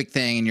specific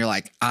thing, and you're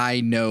like,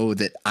 I know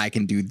that I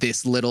can do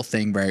this little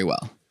thing very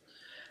well?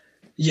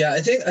 Yeah,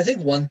 I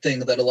think one thing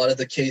that a lot of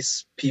the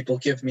case people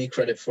give me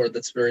credit for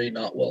that's very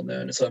not well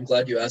known, so I'm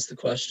glad you asked the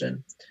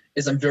question,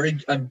 is I'm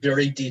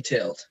very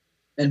detailed.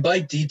 And by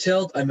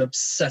detailed, I'm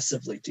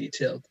obsessively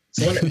detailed.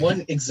 So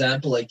one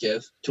example I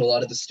give to a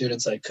lot of the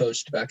students I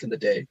coached back in the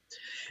day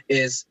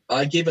is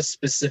I gave a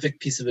specific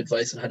piece of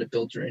advice on how to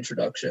build your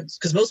introductions.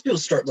 Because most people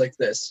start like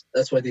this.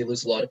 That's why they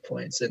lose a lot of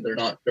points and they're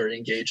not very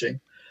engaging.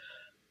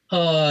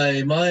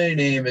 Hi, my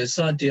name is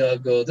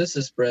Santiago. This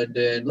is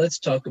Brendan. Let's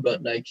talk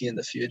about Nike in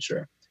the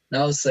future.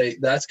 Now I'll say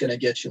that's going to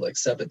get you like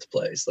 7th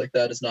place. Like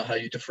that is not how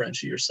you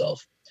differentiate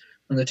yourself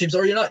from the teams,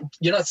 or you're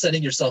not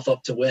setting yourself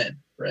up to win,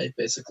 right?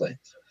 Basically.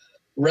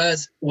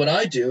 Whereas what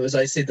I do is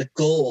I say the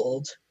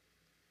gold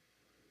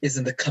is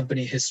in the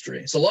company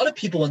history. So a lot of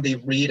people, when they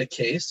read a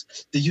case,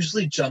 they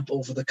usually jump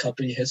over the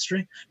company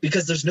history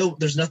because there's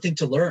nothing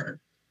to learn.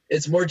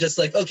 It's more just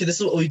like, okay,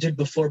 this is what we did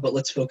before, but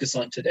let's focus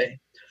on today.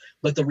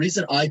 But the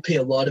reason I pay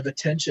a lot of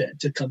attention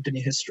to company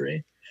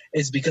history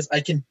is because I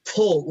can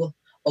pull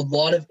a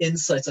lot of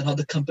insights on how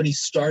the company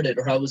started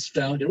or how it was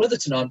founded, whether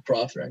it's a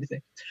nonprofit or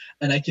anything,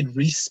 and I can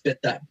respit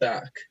that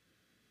back.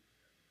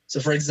 So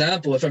for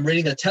example, if I'm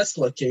reading a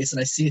Tesla case and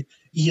I see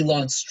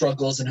Elon's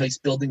struggles and how he's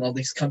building all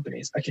these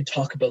companies, I can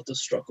talk about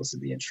those struggles in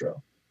the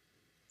intro.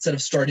 Instead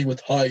of starting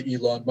with, "Hi,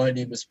 Elon, my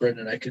name is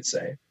Brendan," I could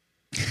say,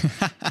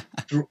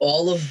 through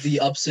all of the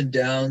ups and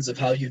downs of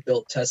how you've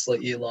built Tesla,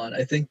 Elon,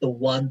 I think the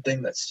one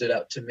thing that stood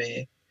out to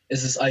me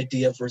is this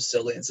idea of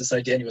resilience. This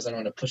idea, anyways, I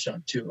don't want to push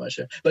on too much.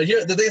 But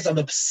here, the thing is, I'm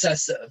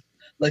obsessive.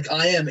 Like,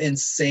 I am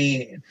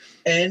insane.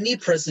 Any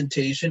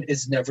presentation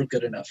is never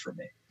good enough for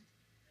me.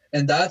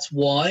 And that's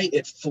why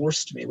it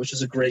forced me, which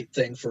is a great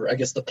thing for, I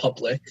guess, the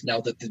public, now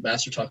that the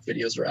Master Talk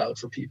videos are out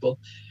for people,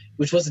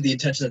 which wasn't the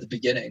intention at the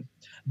beginning.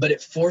 But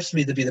it forced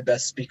me to be the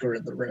best speaker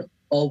in the room,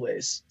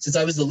 always. Since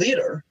I was the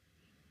leader,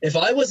 if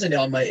I wasn't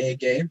on my A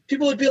game,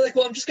 people would be like,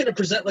 well, I'm just going to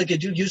present like I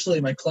do usually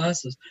in my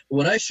classes. But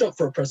when I show up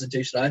for a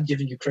presentation, I'm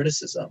giving you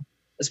criticism,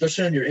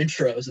 especially on your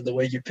intros and the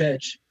way you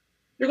pitch.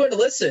 You're going to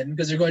listen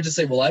because you're going to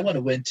say, well, I want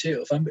to win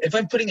too. If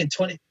I'm putting in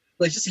 20,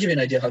 like, just to give you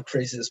an idea how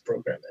crazy this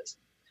program is.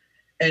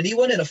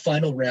 Anyone in a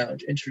final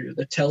round interview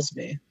that tells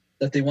me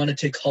that they want to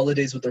take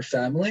holidays with their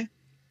family,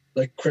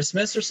 like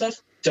Christmas or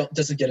stuff,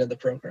 doesn't get in the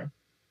program.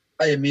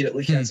 I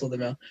immediately cancel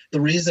them out. The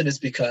reason is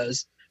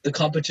because the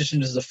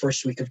competition is the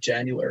first week of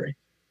January.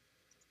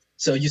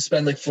 So you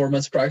spend like 4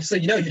 months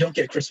practicing. You don't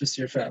get Christmas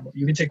to your family.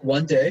 You can take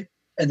one day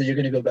and then you're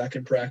going to go back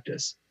and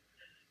practice.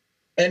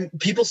 And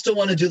people still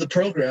want to do the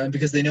program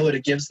because they know what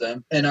it gives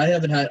them. And I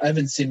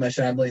haven't seen my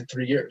family in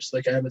 3 years.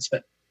 Like, I haven't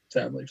spent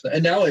family for that.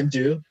 And now I'm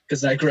due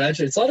because I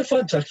graduated. It's a lot of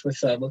fun talking to my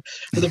family.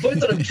 But the point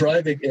that I'm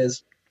driving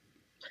is,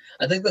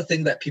 I think the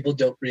thing that people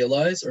don't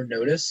realize or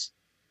notice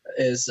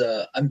is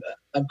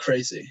I'm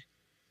crazy.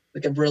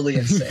 Like, I'm really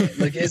insane.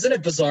 Like, isn't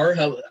it bizarre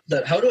how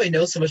do I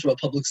know so much about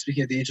public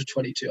speaking at the age of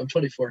 22? I'm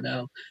 24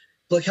 now.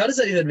 But like, how does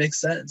that even make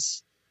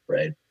sense,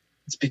 right?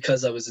 It's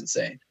because I was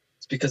insane.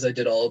 It's because I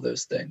did all of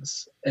those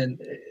things. And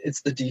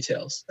it's the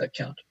details that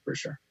count for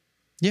sure.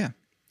 Yeah.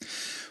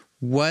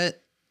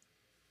 What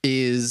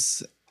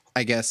is,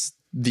 I guess,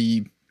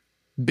 the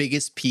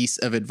biggest piece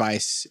of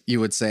advice you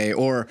would say,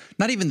 or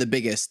not even the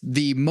biggest,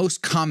 the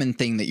most common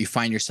thing that you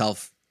find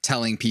yourself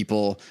telling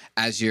people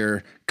as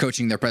you're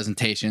coaching their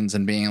presentations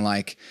and being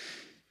like,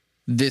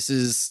 this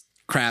is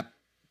crap,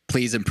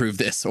 please improve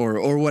this,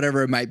 or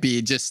whatever it might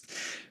be? Just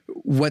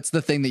what's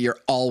the thing that you're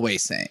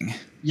always saying?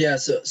 Yeah,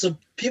 so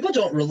people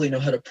don't really know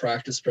how to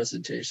practice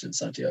presentations,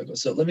 Santiago.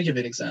 So let me give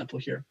you an example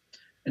here.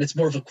 And it's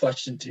more of a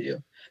question to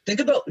you. Think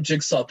about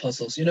jigsaw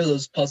puzzles. You know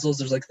those puzzles,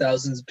 there's like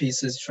thousands of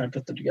pieces, you try and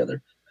put them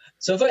together.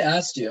 So if I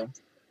asked you,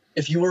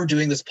 if you were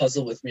doing this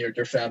puzzle with me or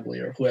your family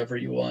or whoever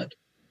you want,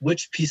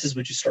 which pieces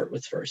would you start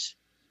with first?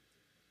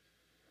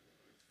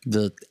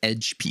 The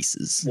edge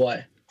pieces.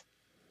 Why?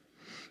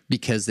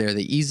 Because they're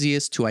the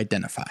easiest to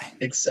identify.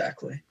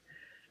 Exactly.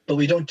 But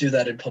we don't do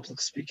that in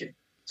public speaking.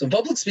 So in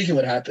public speaking,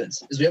 what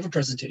happens is we have a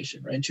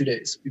presentation, right? In 2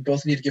 days, we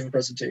both need to give a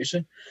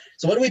presentation.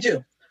 So what do?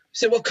 We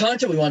say what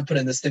content we want to put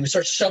in this thing. We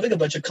start shoving a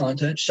bunch of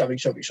content, shoving.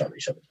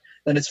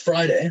 Then it's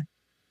Friday.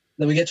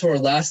 Then we get to our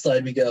last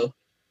slide. We go,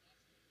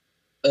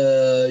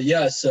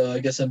 yeah, so I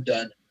guess I'm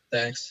done.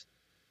 Thanks.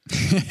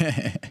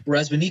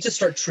 Whereas we need to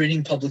start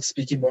treating public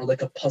speaking more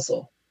like a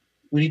puzzle.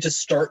 We need to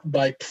start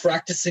by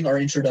practicing our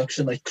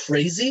introduction like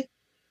crazy.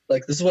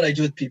 Like, this is what I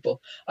do with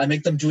people. I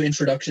make them do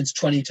introductions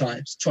 20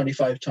 times,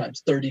 25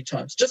 times, 30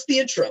 times, just the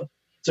intro.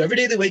 So every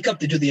day they wake up,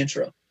 they do the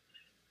intro.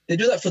 They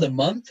do that for the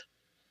month.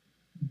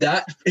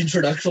 That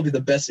introduction will be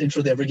the best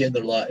intro they ever get in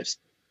their lives.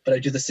 But I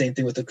do the same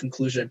thing with the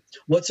conclusion.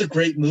 What's a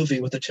great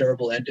movie with a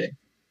terrible ending?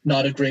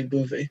 Not a great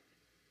movie.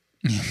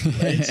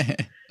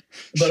 Right?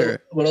 But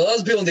sure. What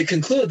allows people, they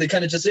conclude, they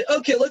kind of just say,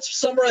 okay, let's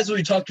summarize what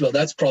we talked about.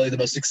 That's probably the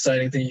most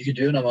exciting thing you can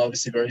do. And I'm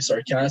obviously very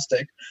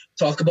sarcastic.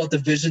 Talk about the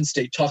vision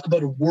state, talk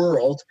about a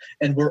world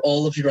and where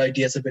all of your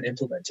ideas have been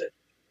implemented.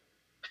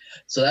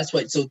 So that's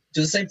why, so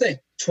do the same thing,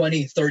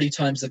 20, 30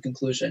 times the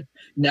conclusion.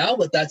 Now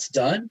what that's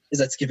done is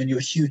that's given you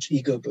a huge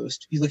ego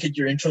boost. You look at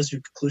your intros,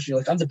 your conclusion, you're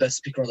like, I'm the best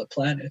speaker on the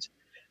planet.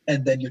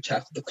 And then you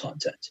tackle the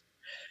content.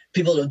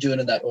 People don't do it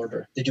in that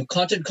order. They do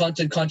content.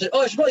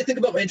 Oh, I should probably think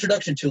about my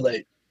introduction, too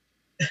late.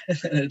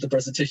 And the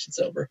presentation's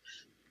over.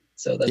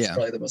 So that's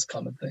probably the most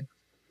common thing.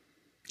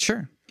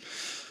 Sure.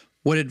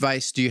 What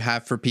advice do you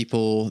have for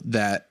people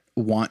that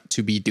want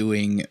to be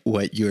doing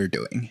what you're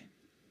doing?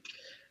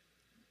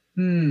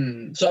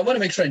 So I want to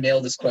make sure I nail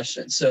this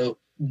question. So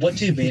what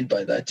do you mean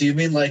by that? Do you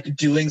mean like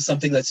doing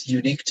something that's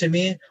unique to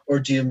me? Or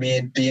do you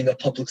mean being a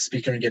public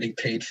speaker and getting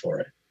paid for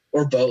it?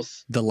 Or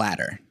both? The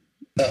latter.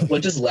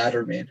 What does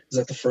latter mean? Is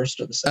that the first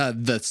or the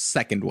second? The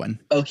second one.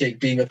 Okay,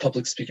 being a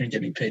public speaker and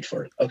getting paid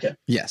for it. Okay.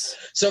 Yes.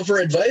 So for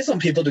advice on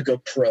people to go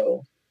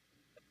pro,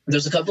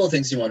 there's a couple of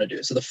things you want to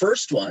do. So the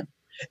first one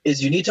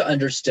is you need to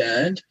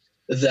understand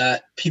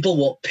that people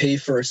won't pay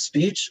for a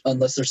speech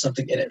unless there's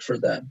something in it for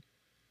them.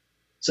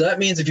 So that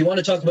means if you want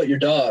to talk about your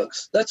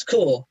dogs, that's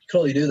cool. You can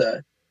only do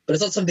that. But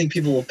it's not something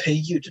people will pay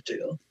you to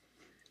do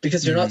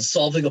because you're not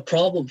solving a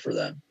problem for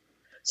them.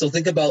 So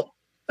think about,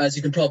 as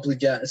you can probably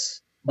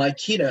guess, my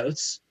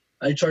keynotes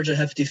I charge a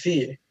hefty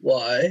fee.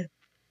 Why?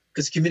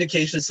 Because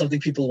communication is something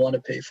people want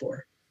to pay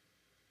for.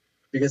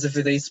 Because if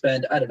they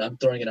spend, I don't know, I'm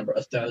throwing a number,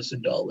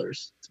 $1,000.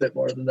 It's a bit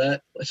more than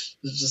that. Let's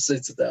just say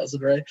it's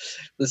 1,000, right?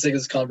 For the sake of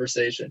this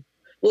conversation.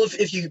 Well,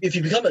 if you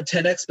become a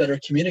 10x better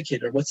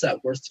communicator, what's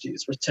that worth to you?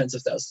 It's worth tens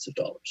of thousands of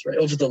dollars, right?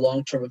 Over the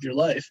long term of your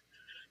life.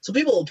 So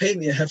people will pay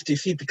me a hefty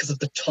fee because of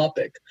the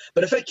topic.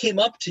 But if I came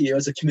up to you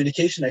as a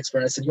communication expert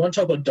and I said, you want to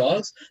talk about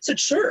dogs? I said,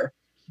 sure,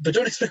 but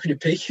don't expect me to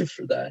pay you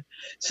for that.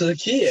 So the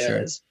key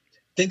is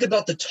think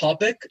about the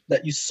topic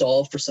that you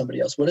solve for somebody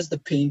else. What is the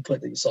pain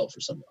point that you solve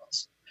for someone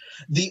else?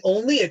 The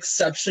only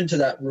exception to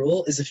that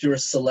rule is if you're a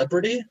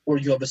celebrity or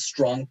you have a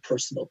strong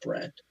personal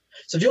brand.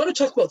 So if you want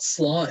to talk about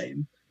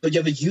slime, but you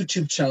have a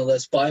YouTube channel that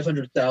has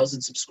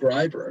 500,000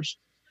 subscribers,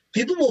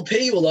 people will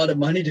pay you a lot of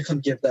money to come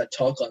give that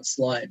talk on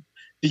slime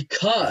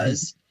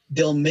because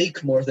they'll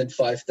make more than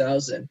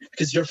 5,000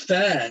 because your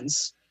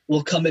fans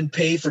will come and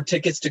pay for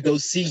tickets to go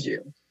see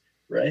you,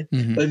 right?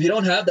 Mm-hmm. But if you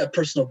don't have that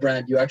personal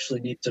brand, you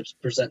actually need to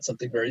present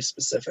something very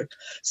specific.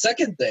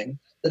 Second thing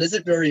that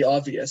isn't very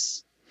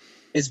obvious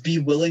is be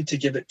willing to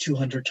give it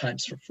 200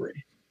 times for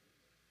free.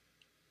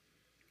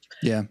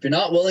 Yeah. If you're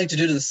not willing to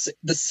do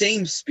the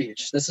same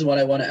speech, this is what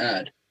I want to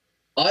add.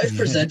 I've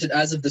presented,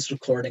 as of this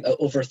recording,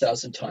 over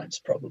 1,000 times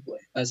probably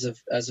as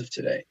of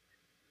today.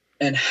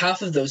 And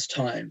half of those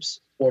times,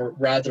 or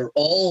rather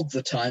all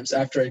the times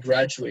after I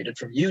graduated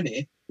from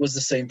uni, was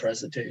the same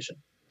presentation.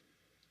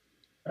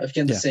 I've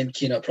given the same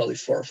keynote probably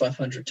 400 or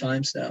 500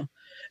 times now.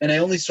 And I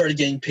only started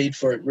getting paid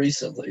for it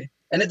recently.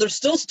 And there's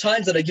still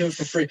times that I give it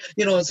for free.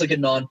 You know, it's like a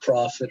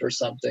nonprofit or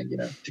something, you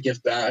know, to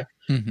give back.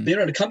 Mm-hmm. But, you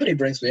know, the company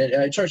brings me,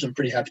 I charge them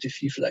pretty hefty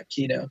fee for that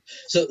keynote.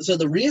 So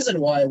the reason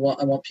why I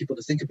want people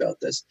to think about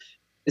this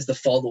is the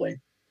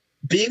following.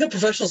 Being a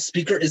professional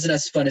speaker isn't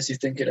as fun as you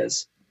think it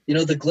is. You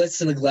know, the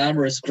glitz and the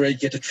glamour is great. You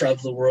get to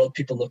travel the world.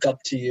 People look up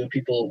to you.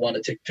 People want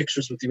to take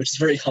pictures with you, which is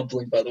very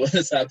humbling, by the way.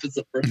 This happens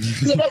at first.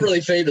 Because I'm not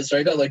really famous,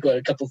 right? I got like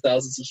a couple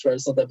thousand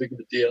subscribers. It's not that big of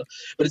a deal.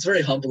 But it's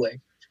very humbling.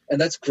 And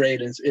that's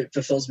great. And it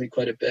fulfills me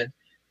quite a bit.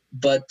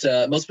 But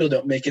most people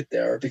don't make it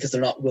there because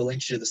they're not willing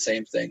to do the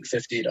same thing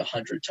 50 to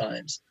 100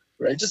 times,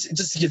 right? Just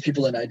to give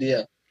people an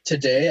idea.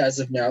 Today, as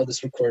of now,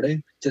 this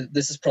recording,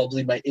 this is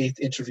probably my 8th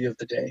interview of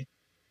the day.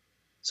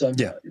 So I'm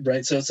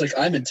right. So it's like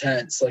I'm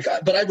intense,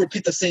 but I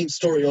repeat the same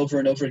story over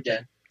and over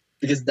again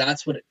because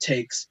that's what it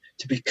takes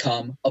to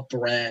become a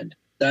brand.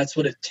 That's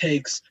what it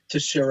takes to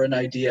share an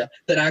idea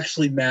that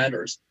actually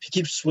matters. If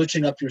you keep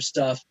switching up your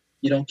stuff,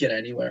 you don't get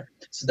anywhere.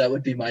 So that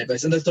would be my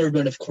advice. And the third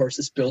one, of course,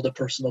 is build a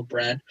personal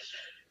brand.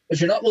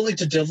 If you're not willing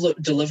to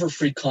deliver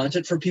free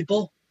content for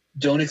people,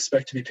 don't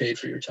expect to be paid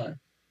for your time.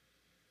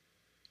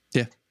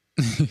 Yeah.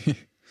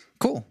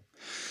 Cool.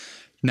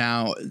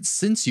 Now,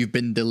 since you've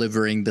been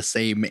delivering the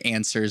same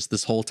answers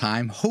this whole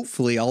time,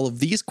 hopefully all of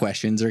these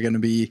questions are going to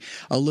be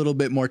a little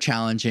bit more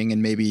challenging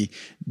and maybe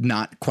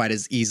not quite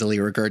as easily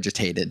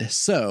regurgitated.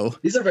 So,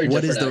 these are very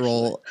what is different, the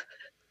role?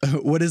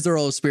 What is the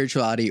role of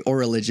spirituality or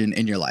religion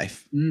in your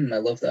life? I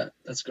love that.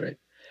 That's great.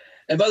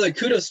 And by the way,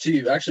 kudos to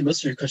you. Actually,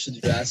 most of your questions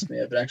you've asked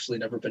me, I've actually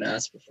never been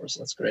asked before,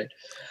 so that's great.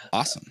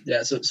 Awesome.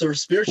 Yeah. So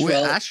spirituality.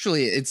 Well,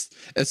 actually, it's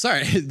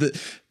sorry.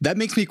 That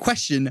makes me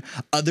question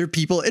other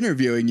people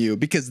interviewing you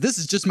because this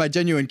is just my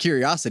genuine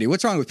curiosity.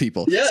 What's wrong with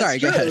people? Yeah, sorry.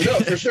 Go ahead. No,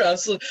 for sure,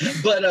 absolutely.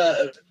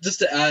 But just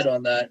to add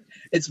on that,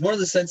 it's more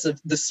the sense of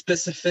the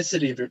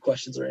specificity of your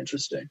questions are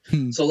interesting.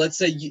 So let's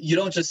say you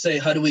don't just say,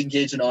 "How do we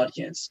engage an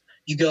audience?"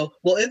 You go,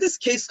 well, in this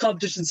case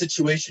competition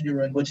situation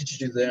you're in, what did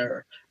you do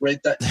there?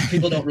 Right? That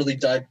people don't really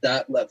dive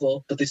that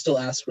level, but they still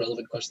ask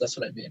relevant questions. That's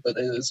what I mean. But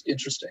it is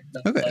interesting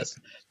nonetheless.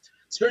 Okay.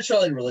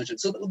 Spirituality and religion.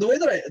 So the way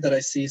that I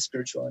see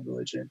spirituality and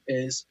religion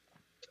is,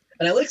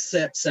 and I like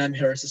Sam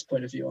Harris's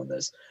point of view on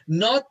this,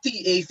 not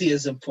the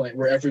atheism point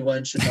where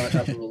everyone should not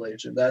have a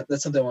religion.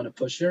 That's something I want to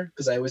push here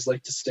because I always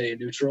like to stay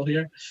neutral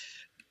here.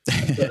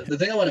 The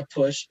thing I want to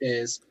push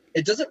is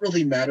it doesn't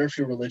really matter if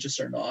you're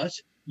religious or not.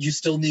 You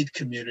still need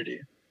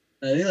community.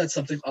 And I think that's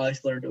something I've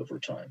learned over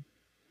time.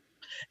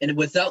 And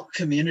without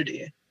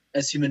community,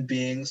 as human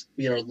beings,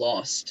 we are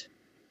lost,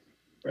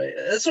 right?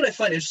 That's what I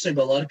find interesting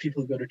about a lot of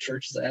people who go to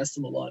churches. I ask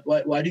them a lot,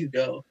 why do you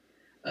go?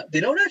 They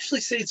don't actually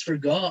say it's for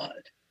God.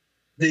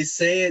 They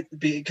say it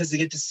because they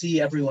get to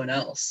see everyone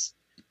else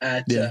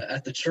at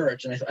the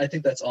church. And I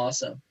think that's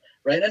awesome,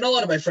 right? And a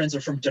lot of my friends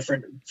are from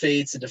different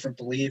faiths and different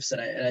beliefs,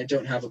 and I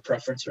don't have a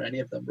preference for any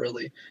of them,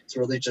 really. It's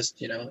really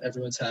just,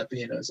 everyone's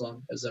happy, and as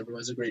long as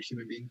everyone's a great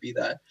human being, be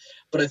that.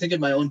 But I think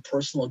in my own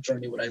personal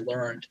journey, what I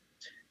learned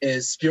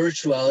is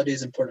spirituality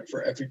is important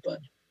for everyone.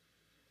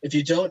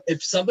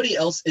 If somebody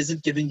else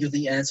isn't giving you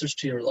the answers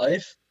to your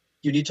life,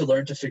 you need to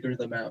learn to figure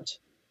them out.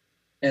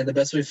 And the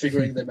best way of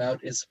figuring them out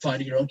is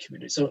finding your own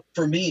community. So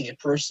for me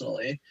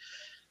personally,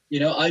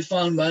 I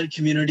found my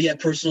community at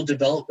personal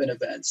development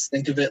events.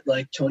 Think of it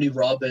like Tony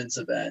Robbins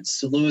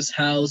events, Lewis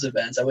Howes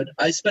events.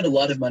 I spend a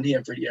lot of money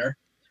every year.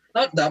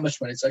 Not that much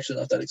money. It's actually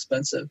not that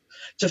expensive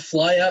to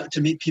fly out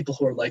to meet people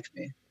who are like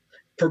me.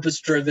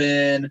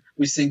 purpose-driven.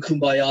 We sing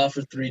Kumbaya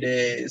for 3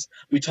 days.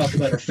 We talk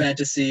about our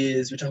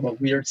fantasies. We talk about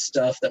weird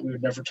stuff that we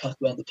would never talk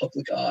about in the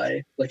public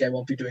eye. Like I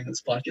won't be doing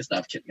this podcast. No,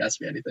 I'm kidding. Ask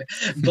me anything.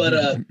 But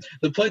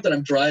the point that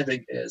I'm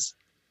driving is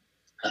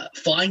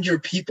find your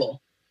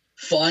people,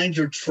 find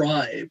your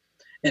tribe,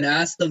 and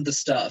ask them the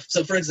stuff.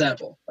 So, for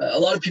example, a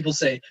lot of people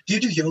say, do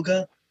you do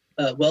yoga,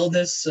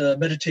 wellness,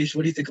 meditation?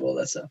 What do you think of all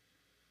that stuff?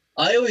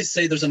 I always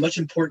say there's a much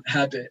important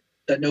habit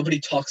that nobody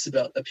talks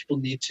about that people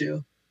need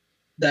to,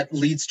 that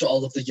leads to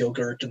all of the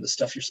yogurt and the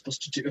stuff you're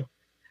supposed to do.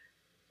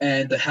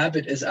 And the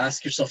habit is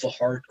ask yourself a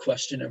hard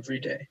question every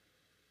day.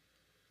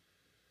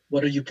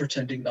 What are you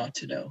pretending not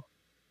to know?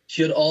 If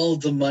you had all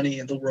the money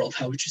in the world,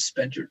 how would you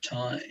spend your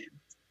time?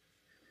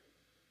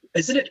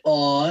 Isn't it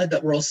odd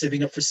that we're all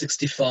saving up for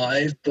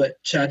 65,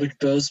 but Chadwick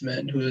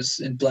Boseman, who was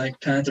in Black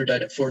Panther,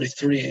 died at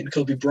 43, and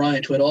Kobe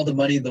Bryant, who had all the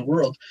money in the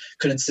world,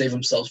 couldn't save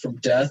himself from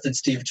death, and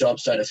Steve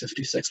Jobs died at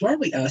 56? Why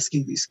aren't we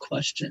asking these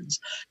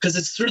questions? Because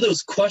it's through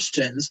those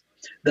questions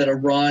that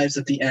arrives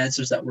at the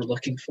answers that we're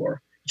looking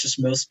for.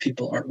 Just most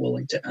people aren't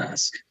willing to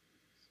ask.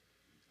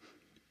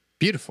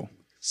 Beautiful.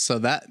 So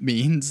that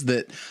means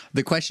that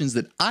the questions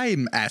that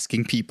I'm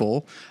asking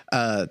people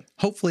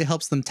hopefully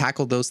helps them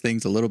tackle those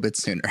things a little bit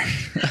sooner.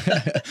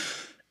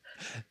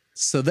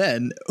 So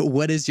then,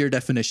 what is your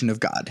definition of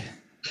God?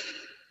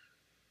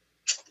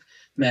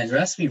 Man, you're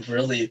asking me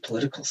really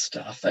political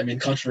stuff. I mean,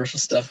 controversial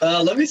stuff.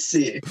 Let me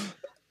see.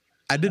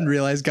 I didn't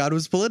realize God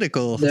was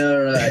political.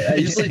 No, I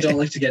usually don't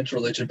like to get into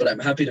religion, but I'm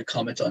happy to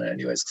comment on it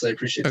anyways because I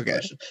appreciate the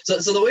question.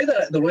 So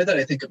the way that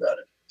I think about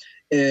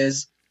it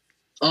is,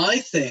 I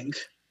think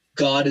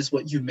God is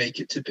what you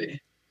make it to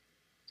be.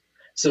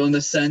 So in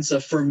the sense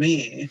of, for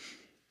me,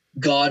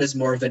 God is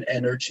more of an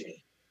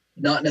energy,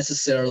 not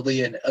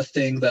necessarily a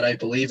thing that I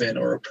believe in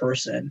or a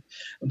person,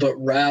 but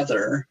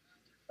rather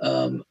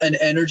an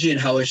energy in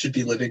how I should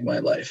be living my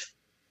life.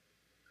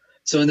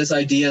 So in this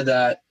idea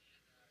that,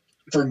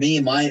 for me,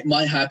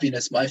 my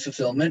happiness, my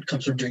fulfillment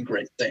comes from doing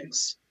great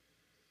things.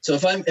 So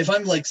if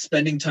I'm like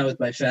spending time with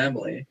my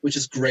family, which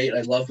is great,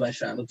 I love my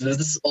family, but if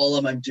this is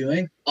all I'm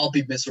doing, I'll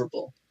be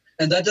miserable.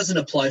 And that doesn't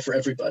apply for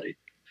everybody.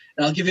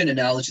 And I'll give you an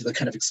analogy that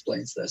kind of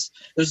explains this.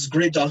 There's this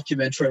great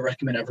documentary I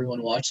recommend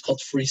everyone watch. It's called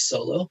Free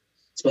Solo.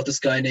 It's about this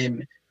guy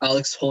named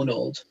Alex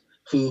Honnold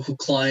who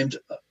climbed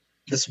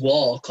this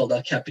wall called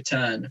El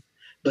Capitan.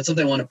 But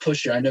something I want to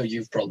push here, I know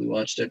you've probably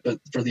watched it, but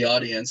for the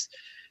audience,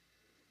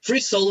 free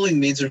soloing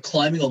means you're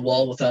climbing a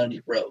wall without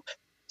any rope.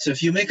 So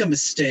if you make a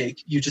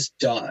mistake, you just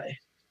die.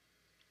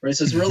 Right?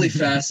 So it's really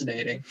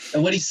fascinating.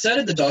 And what he said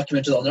in the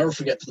documentary, I'll never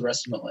forget for the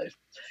rest of my life.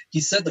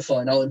 He said the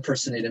following, I'll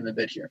impersonate him a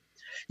bit here.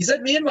 He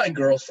said, me and my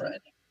girlfriend,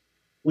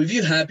 we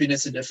view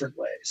happiness in different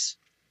ways.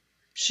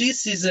 She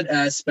sees it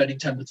as spending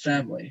time with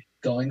family,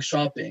 going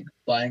shopping,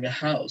 buying a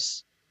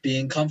house,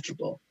 being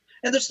comfortable.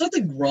 And there's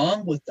nothing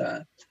wrong with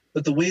that.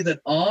 But the way that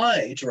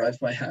I derive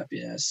my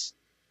happiness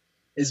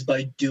is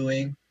by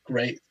doing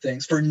great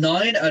things. For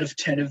 9 out of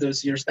 10 of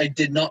those years, I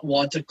did not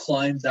want to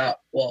climb that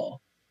wall.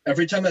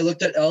 Every time I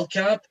looked at El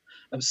Cap,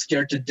 I was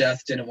scared to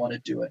death, didn't want to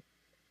do it.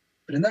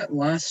 But in that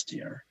last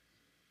year,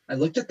 I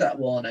looked at that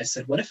wall and I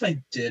said, what if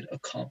I did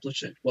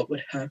accomplish it? What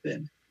would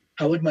happen?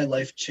 How would my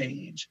life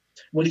change?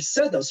 What he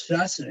said that was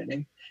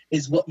fascinating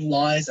is what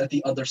lies at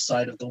the other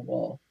side of the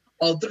wall.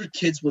 Other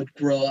kids would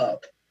grow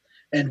up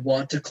and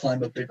want to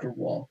climb a bigger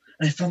wall.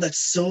 And I found that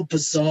so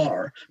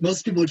bizarre.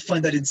 Most people would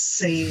find that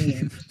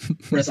insane,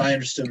 whereas I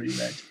understood what he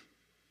meant.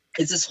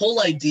 It's this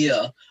whole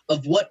idea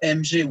of what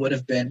MJ would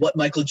have been, what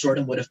Michael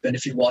Jordan would have been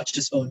if he watched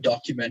his own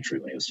documentary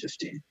when he was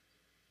 15.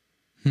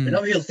 And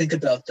now you'll think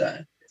about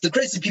that. The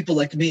crazy people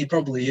like me,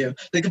 probably you,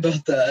 think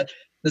about that.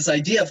 This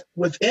idea of,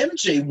 if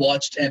MJ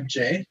watched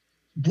MJ,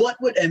 what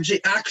would MJ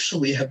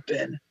actually have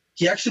been?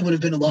 He actually would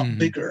have been a lot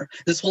bigger.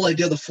 This whole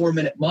idea of the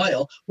 4-minute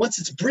mile, once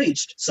it's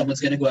breached,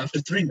 someone's going to go after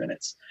 3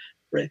 minutes.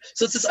 Right?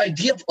 So it's this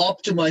idea of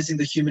optimizing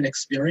the human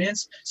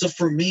experience. So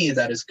for me,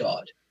 that is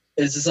God.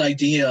 Is this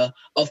idea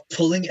of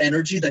pulling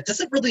energy that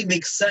doesn't really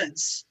make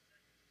sense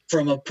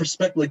from a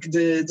perspective. Like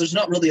there's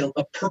not really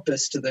a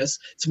purpose to this.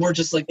 It's more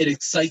just like it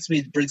excites me,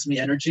 it brings me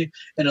energy,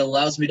 and it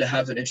allows me to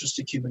have an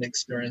interesting human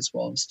experience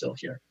while I'm still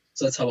here.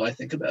 So that's how I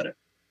think about it.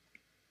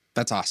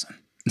 That's awesome.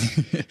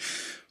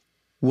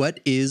 What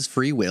is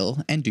free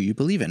will, and do you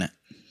believe in it?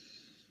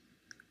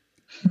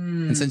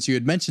 And since you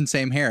had mentioned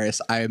Sam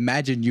Harris, I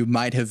imagine you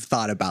might have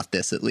thought about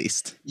this at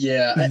least.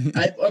 Yeah,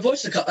 I've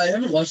watched I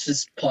haven't watched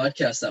his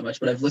podcast that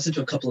much, but I've listened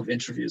to a couple of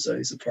interviews that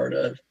he's a part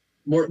of.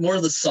 More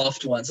of the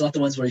soft ones, not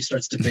the ones where he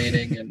starts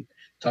debating and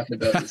talking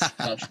about this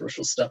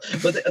controversial stuff.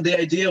 But the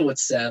idea with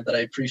Sam that I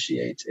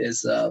appreciate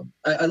is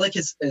I like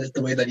the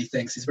way that he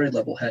thinks. He's very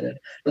level-headed.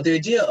 But the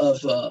idea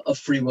of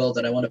free will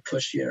that I want to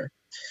push here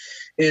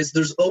is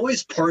there's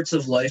always parts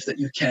of life that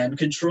you can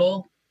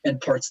control and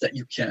parts that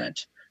you can't.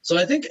 So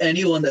I think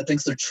anyone that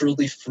thinks they're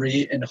truly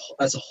free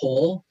as a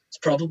whole is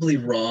probably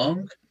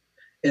wrong,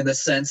 in the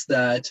sense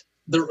that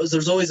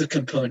there's always a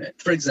component.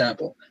 For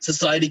example,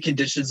 society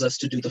conditions us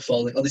to do the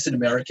following, at least in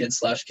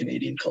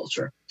American/Canadian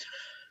culture.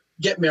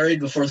 Get married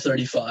before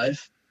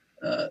 35,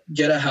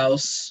 get a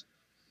house,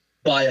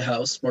 buy a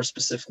house, more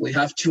specifically,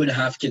 have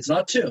 2.5 kids,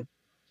 not two,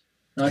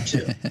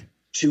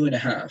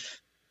 2.5,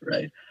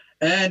 right?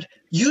 And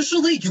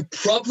usually you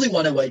probably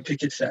want a white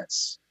picket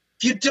fence.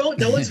 If you don't,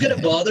 no one's going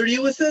to bother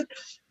you with it,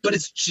 but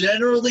it's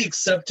generally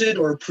accepted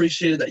or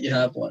appreciated that you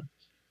have one.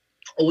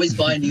 Always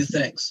buy new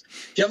things.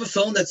 If you have a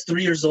phone that's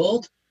 3 years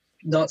old,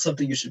 not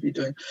something you should be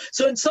doing.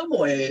 So in some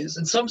ways,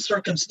 in some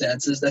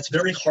circumstances, that's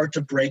very hard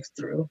to break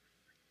through.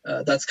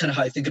 That's kind of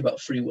how I think about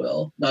free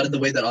will, not in the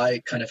way that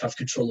I kind of have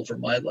control over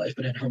my life,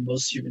 but in how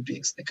most human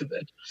beings think of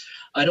it.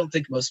 I don't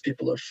think most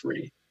people are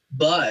free,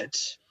 but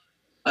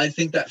I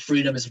think that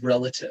freedom is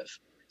relative.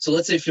 So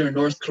let's say if you're in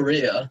North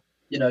Korea,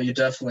 you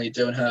definitely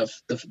don't have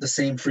the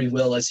same free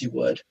will as you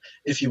would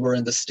if you were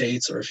in the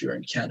States or if you're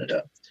in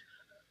Canada.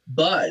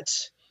 But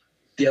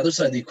the other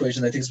side of the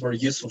equation I think is more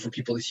useful for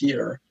people to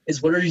hear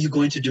is, what are you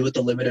going to do with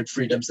the limited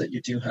freedoms that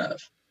you do have,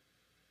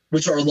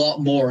 which are a lot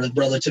more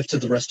relative to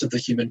the rest of the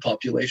human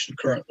population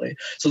currently.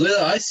 So the way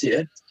that I see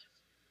it,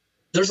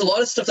 there's a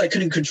lot of stuff that I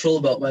couldn't control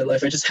about my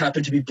life. I just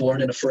happened to be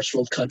born in a first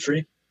world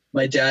country.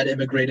 My dad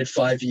immigrated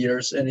 5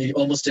 years and he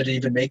almost didn't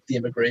even make the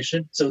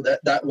immigration. So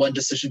that one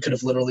decision could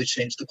have literally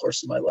changed the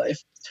course of my life.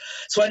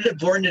 So I ended up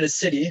born in a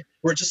city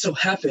where it just so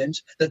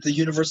happened that the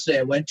university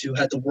I went to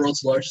had the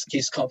world's largest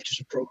case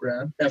competition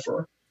program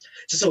ever.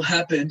 It just so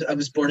happened I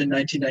was born in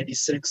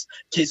 1996.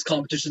 Case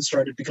competition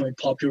started becoming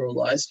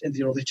popularized in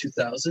the early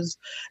 2000s.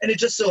 And it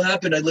just so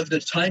happened I lived in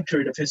a time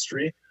period of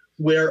history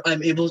where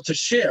I'm able to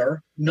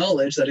share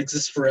knowledge that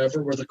exists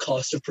forever, where the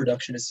cost of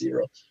production is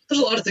zero. There's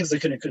a lot of things I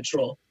couldn't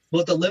control.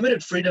 But the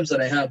limited freedoms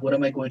that I have, what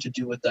am I going to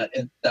do with that?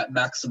 And that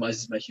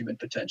maximizes my human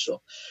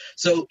potential.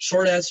 So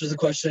short answer to the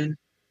question,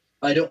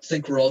 I don't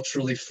think we're all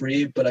truly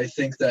free, but I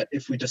think that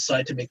if we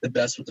decide to make the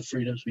best with the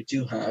freedoms we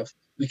do have,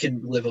 we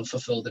can live a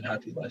fulfilled and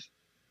happy life.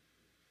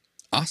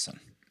 Awesome.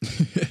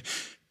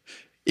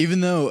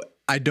 Even though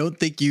I don't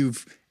think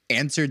you've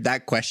answered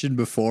that question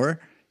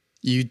before,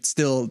 you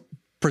still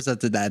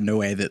presented that in a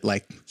way that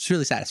it's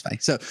really satisfying.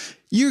 So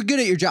you're good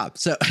at your job.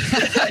 So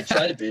I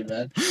try to be,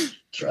 man.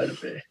 Try to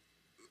be.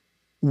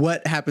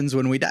 What happens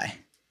when we die?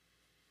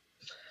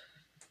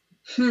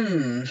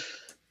 I'll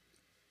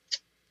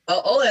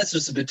answer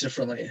this a bit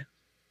differently.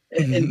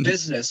 In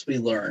business, we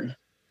learn.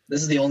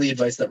 This is the only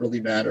advice that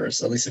really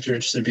matters, at least if you're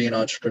interested in being an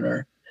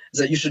entrepreneur, is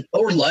that you should,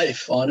 or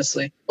life,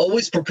 honestly,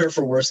 always prepare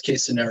for worst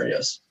case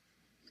scenarios.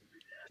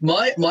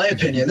 My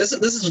opinion, this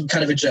is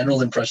kind of a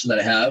general impression that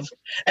I have.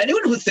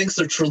 Anyone who thinks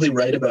they're truly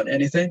right about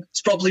anything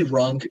is probably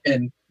wrong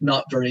and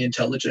not very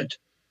intelligent.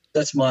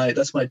 That's my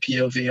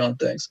POV on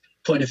things,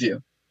 point of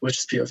view, which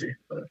is POV.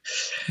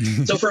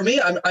 So for me,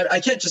 I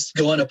can't just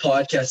go on a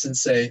podcast and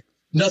say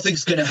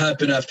nothing's going to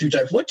happen after you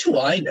die. What do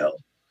I know?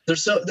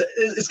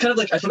 It's kind of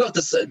like, I forgot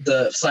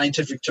the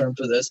scientific term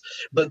for this,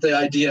 but the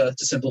idea,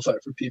 to simplify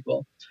it for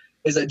people,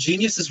 is that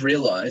geniuses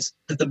realize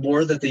that the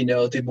more that they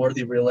know, the more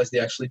they realize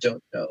they actually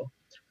don't know.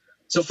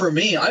 So for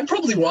me, I'm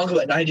probably wrong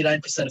about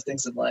 99% of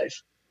things in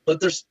life, but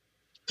there's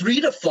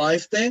 3 to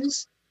 5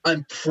 things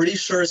I'm pretty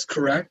sure is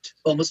correct,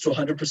 almost to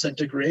 100%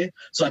 degree.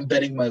 So I'm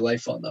betting my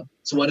life on them.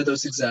 So one of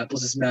those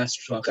examples is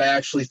Master Talk. I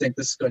actually think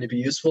this is going to be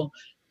useful.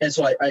 And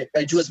so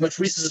I do as much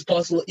research as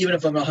possible, even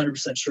if I'm not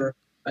 100% sure,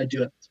 I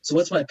do it. So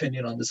what's my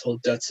opinion on this whole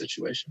death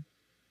situation?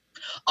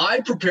 I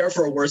prepare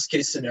for a worst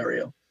case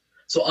scenario.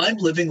 So I'm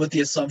living with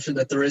the assumption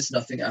that there is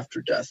nothing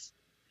after death.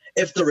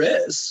 If there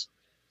is,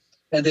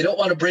 and they don't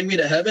want to bring me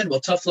to heaven, well,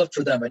 tough luck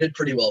for them. I did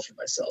pretty well for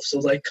myself. So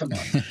come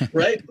on,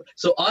 right?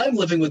 So I'm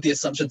living with the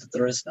assumption that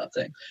there is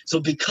nothing. So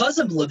because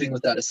I'm living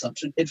with that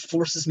assumption, it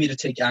forces me to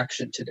take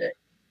action today.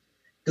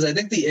 Because I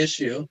think the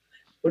issue,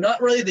 well,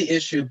 not really the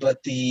issue,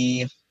 but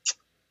the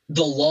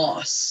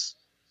loss,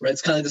 right?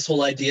 It's kind of this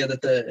whole idea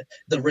that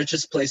the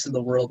richest place in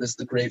the world is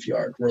the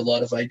graveyard, where a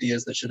lot of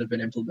ideas that should have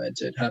been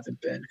implemented haven't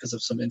been because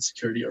of some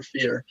insecurity or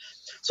fear.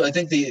 So I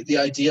think the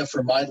idea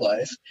for my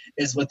life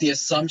is with the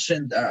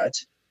assumption that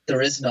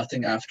there is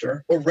nothing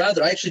after, or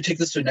rather, I actually take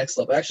this to the next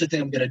level. I actually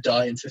think I'm going to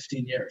die in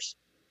 15 years.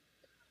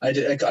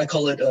 I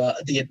call it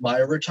the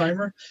admirer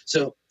timer.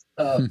 So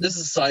this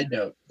is a side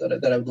note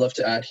that I would love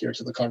to add here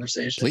to the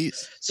conversation.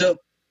 Please. So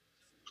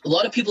a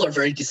lot of people are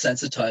very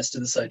desensitized to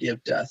this idea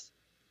of death,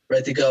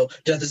 right? They go,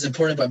 death is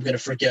important, but I'm going to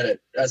forget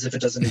it as if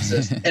it doesn't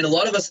exist. And a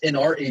lot of us in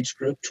our age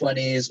group,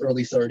 20s,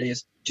 early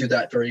 30s, do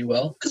that very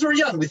well because we're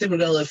young. We think we're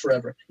going to live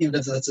forever, even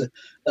if that's a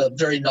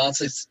very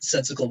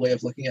nonsensical way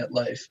of looking at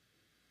life.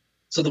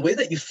 So the way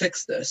that you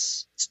fix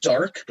this, it's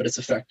dark, but it's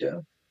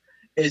effective,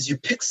 is you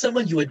pick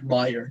someone you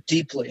admire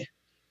deeply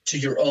to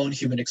your own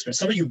human experience,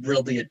 someone you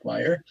really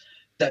admire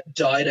that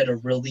died at a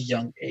really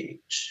young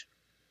age.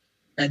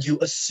 And you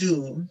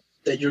assume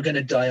that you're going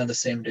to die on the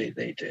same day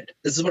they did.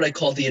 This is what I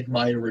call the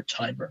admirer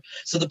timer.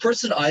 So the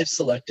person I've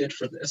selected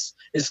for this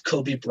is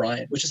Kobe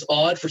Bryant, which is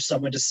odd for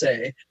someone to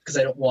say because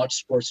I don't watch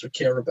sports or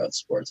care about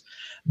sports.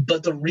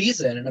 But the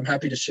reason, and I'm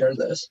happy to share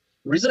this,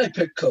 the reason I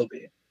picked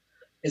Kobe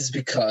is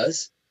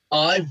because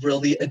I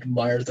really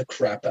admire the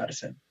crap out of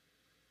him.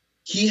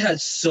 He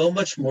had so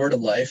much more to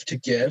life to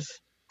give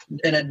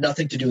and had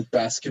nothing to do with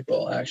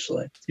basketball,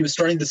 actually. He was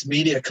starting this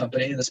media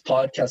company, this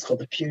podcast called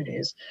The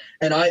Punies.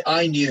 And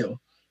I knew,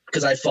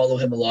 because I follow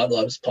him a lot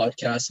of his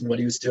podcasts and what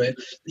he was doing,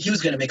 he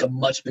was going to make a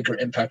much bigger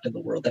impact in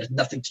the world that had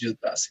nothing to do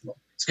with basketball.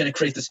 He's going to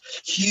create this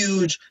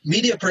huge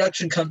media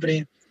production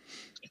company,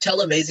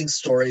 tell amazing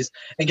stories,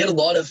 and get a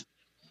lot of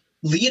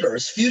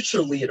leaders,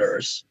 future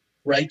leaders,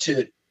 right,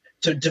 to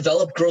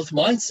develop growth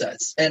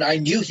mindsets. And I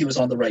knew he was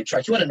on the right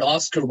track. He won an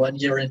Oscar 1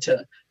 year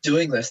into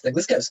doing this thing.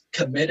 This guy's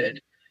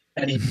committed,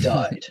 and he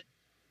died.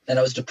 And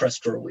I was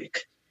depressed for a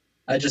week.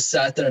 I just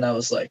sat there and I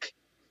was like,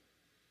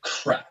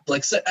 crap.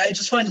 Like, so I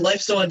just find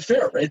life so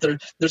unfair, right?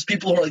 There's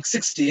people who are like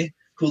 60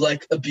 who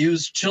like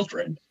abuse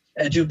children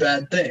and do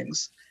bad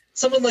things.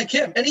 Someone like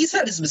him, and he's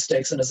had his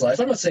mistakes in his life.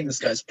 I'm not saying this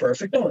guy's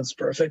perfect. No one's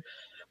perfect.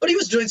 But he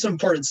was doing some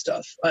important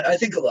stuff. I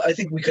think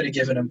we could have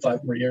given him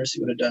 5 more years. He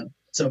would have done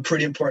some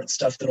pretty important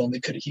stuff that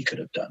only he could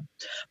have done.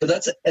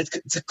 But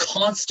it's a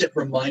constant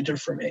reminder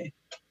for me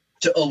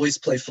to always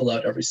play full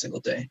out every single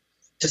day,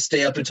 to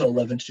stay up until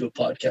 11 to do a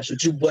podcast, or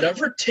do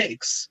whatever it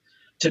takes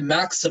to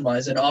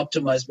maximize and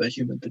optimize my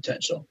human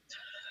potential.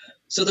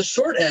 So the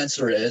short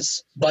answer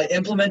is, by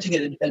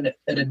implementing an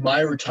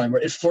admirer timer,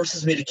 it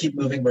forces me to keep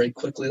moving very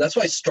quickly. That's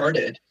why I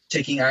started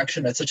taking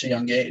action at such a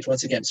young age.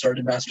 Once again,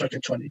 started MasterTalk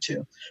at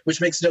 22,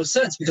 which makes no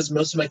sense because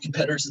most of my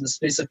competitors in the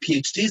space have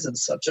PhDs in the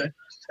subject.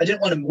 I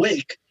didn't want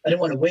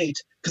to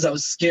wait because I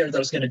was scared that I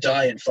was going to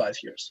die in 5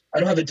 years. I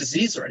don't have a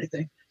disease or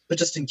anything, but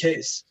just in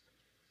case.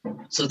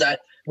 So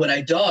that when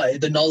I die,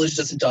 the knowledge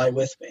doesn't die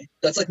with me.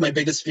 That's like my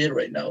biggest fear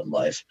right now in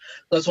life.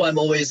 That's why I'm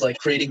always like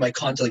creating my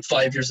content like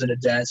 5 years in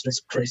advance, doing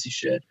some crazy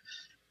shit.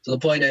 So the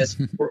point is,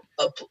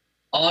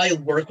 I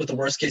work with the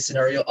worst case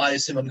scenario. I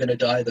assume I'm going to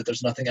die, that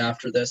there's nothing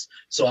after this.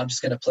 So I'm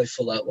just going to play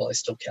full out while I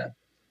still can.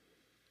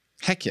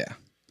 Heck yeah.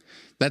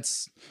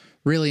 That's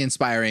really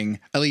inspiring,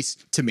 at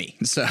least to me.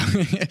 So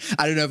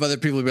I don't know if other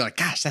people would be like,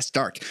 gosh, that's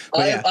dark.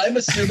 But yeah. I'm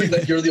assuming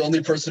that you're the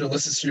only person who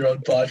listens to your own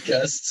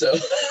podcast. So,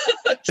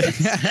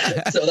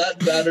 so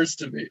that matters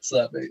to me.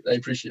 So I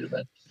appreciate it,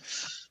 man.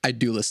 I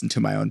do listen to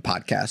my own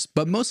podcast,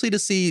 but mostly to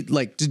see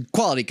like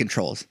quality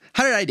controls.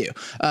 How did I do?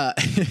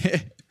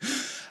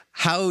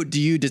 How do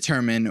you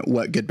determine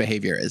what good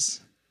behavior is?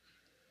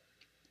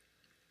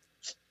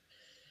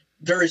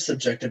 Very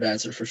subjective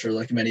answer for sure,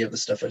 like many of the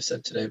stuff I've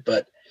said today.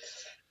 But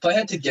if I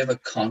had to give a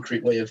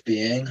concrete way of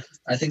being,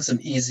 I think some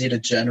easy to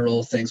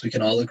general things we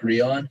can all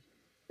agree on,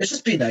 it's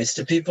just be nice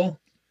to people.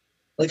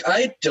 Like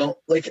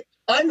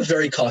I'm a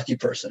very cocky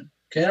person.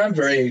 Okay. I'm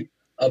very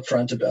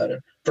upfront about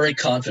it. Very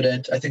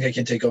confident. I think I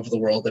can take over the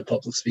world at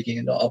public speaking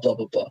and blah, blah,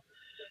 blah.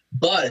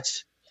 But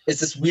it's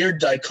this weird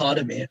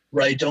dichotomy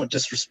where I don't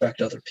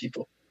disrespect other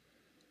people.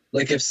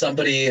 Like if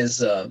somebody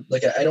is I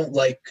don't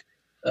like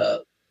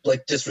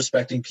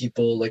disrespecting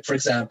people. Like for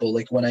example,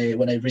 like when I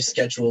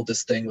rescheduled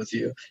this thing with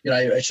you,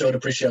 I showed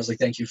appreciation. I was like,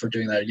 thank you for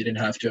doing that. You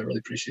didn't have to. I really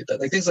appreciate that.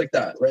 Like things like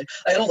that, right?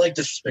 I don't like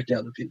disrespecting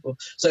other people.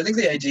 So I think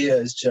the idea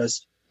is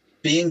just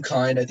being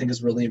kind. I think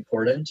is really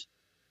important.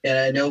 And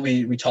I know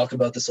we talk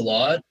about this a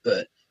lot,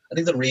 but I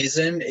think the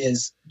reason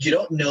is you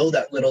don't know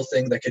that little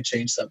thing that could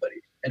change somebody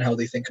and how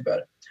they think about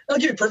it. I'll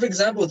give you a perfect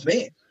example with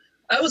me.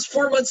 I was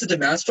 4 months into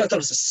master. I thought it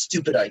was a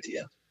stupid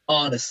idea.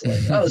 Honestly,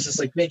 I was just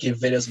like making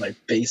videos in my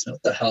basement.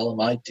 What the hell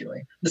am I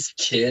doing? This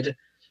kid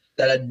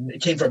that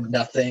came from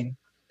nothing,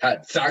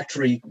 had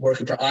factory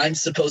work. I'm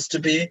supposed to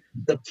be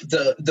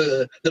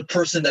the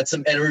person that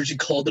some energy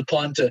called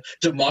upon to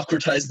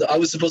democratize I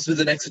was supposed to be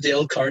the next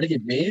Dale Carnegie.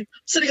 Me? I'm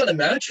sitting on a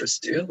mattress,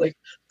 dude. Like,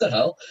 what the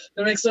hell?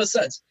 That makes no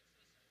sense.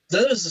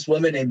 Then there was this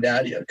woman named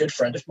Nadia, a good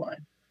friend of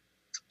mine.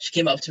 She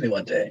came up to me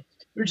one day.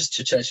 We were just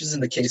chit-chatting. She's in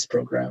the CASE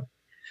program.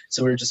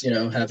 So we were just,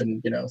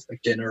 having,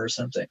 like dinner or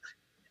something.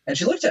 And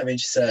she looked at me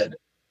and she said,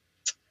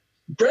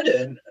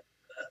 Brendan,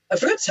 I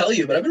forgot to tell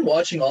you, but I've been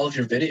watching all of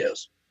your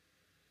videos.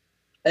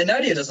 And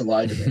Nadia doesn't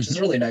lie to me. She's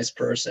a really nice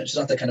person. She's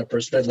not that kind of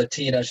person. But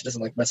Latina, she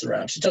doesn't like mess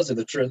around. She tells me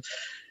the truth.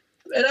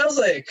 And I was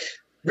like,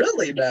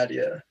 really,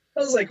 Nadia? I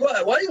was like,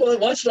 why do you want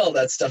to watch all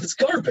that stuff? It's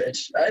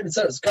garbage. I haven't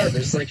said it's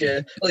garbage. It's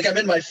like I'm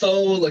in my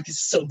phone. Like,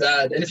 it's so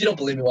bad. And if you don't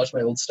believe me, watch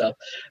my old stuff.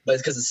 But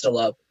it's because it's still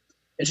up.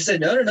 And she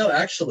said, no,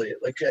 actually,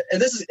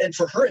 and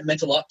for her, it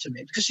meant a lot to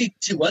me because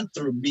she went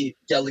through me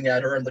yelling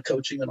at her and the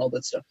coaching and all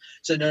that stuff.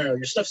 She said, no,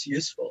 your stuff's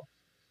useful.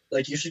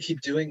 Like, you should keep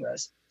doing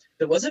this.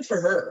 If it wasn't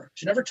for her,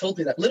 she never told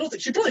me that little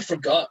thing. She probably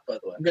forgot, by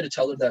the way. I'm going to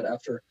tell her that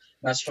after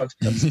Master Talks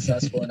becomes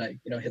successful and I,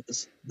 hit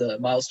the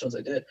milestones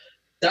I did.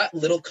 That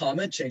little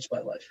comment changed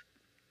my life.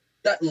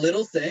 That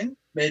little thing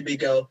made me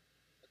go,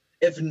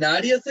 if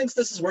Nadia thinks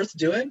this is worth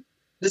doing,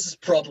 this is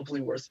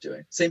probably worth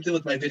doing. Same thing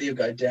with my video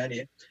guy,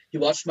 Danny. He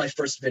watched my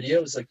first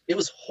video. It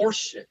was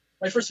horseshit.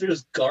 My first video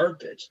was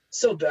garbage.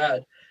 So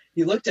bad.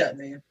 He looked at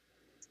me.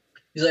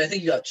 He's like, I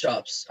think you got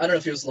chops. I don't know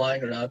if he was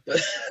lying or not,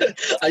 but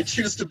I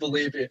choose to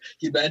believe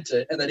he meant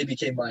it. And then he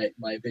became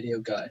my video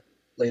guy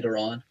later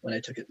on when I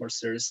took it more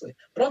seriously.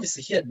 But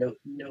obviously he had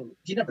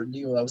he never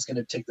knew I was going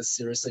to take this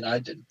seriously, and I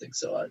didn't think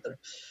so either.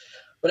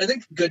 But I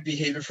think good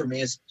behavior for me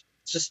is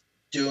just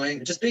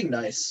being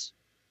nice.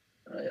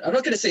 Right? I'm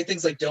not going to say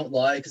things like don't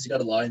lie because you got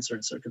to lie in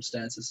certain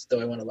circumstances, though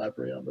I want to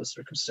elaborate on those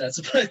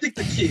circumstances. But I think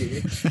the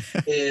key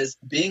is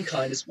being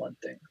kind is one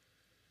thing.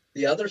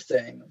 The other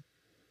thing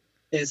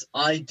is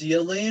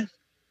ideally,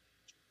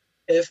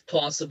 if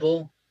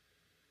possible,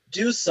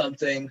 do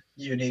something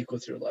unique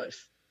with your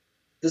life.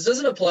 This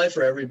doesn't apply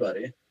for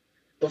everybody,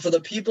 but for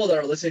the people that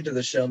are listening to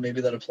the show,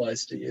 maybe that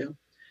applies to you,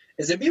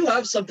 is if you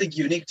have something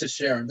unique to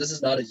share, and this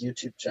is not a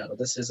YouTube channel,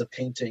 this is a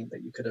painting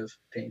that you could have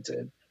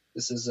painted.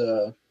 This is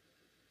a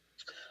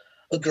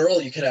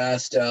girl you could have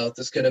asked out.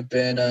 This could have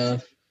been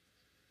a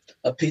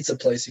pizza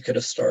place you could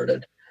have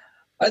started.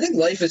 I think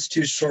life is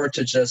too short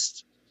to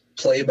just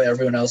play by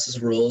everyone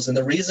else's rules. And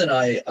the reason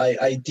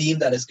I deem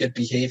that as good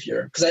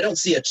behavior, because I don't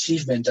see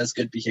achievement as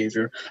good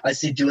behavior. I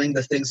see doing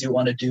the things you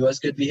want to do as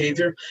good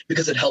behavior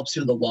because it helps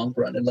you in the long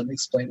run. And let me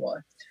explain why.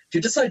 If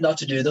you decide not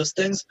to do those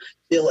things,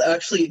 you'll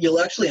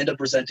actually end up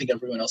resenting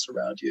everyone else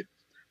around you.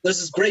 There's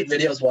this great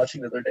video I was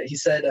watching the other day. He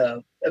said,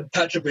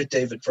 Patrick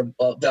Bet-David from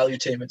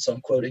Valuetainment, so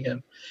I'm quoting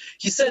him.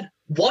 He said,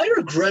 "Why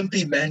are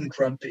grumpy men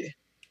grumpy?"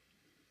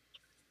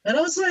 And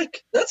I was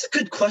like, that's a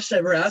good question I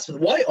ever asked him.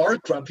 Why are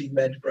grumpy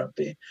men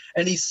grumpy?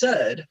 And he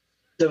said,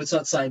 though it's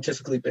not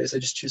scientifically based, I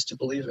just choose to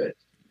believe it,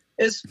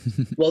 is,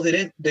 well,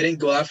 they didn't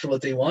go after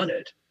what they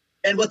wanted.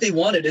 And what they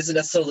wanted isn't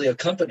necessarily a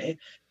company. It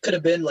could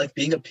have been like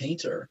being a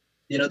painter.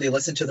 You know, they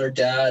listened to their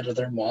dad or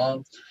their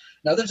mom.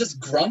 Now they're just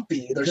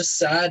grumpy. They're just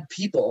sad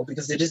people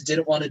because they just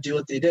didn't want to do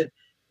what they did.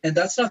 And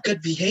that's not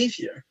good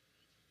behavior,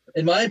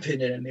 in my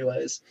opinion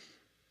anyways.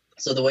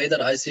 So the way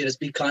that I see it is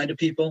be kind to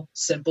people,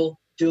 simple,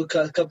 do a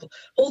couple,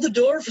 hold the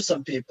door for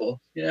some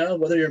people, you know,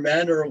 whether you're a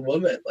man or a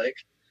woman. Like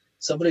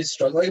somebody's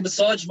struggling. Like I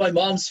massaged my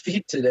mom's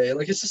feet today.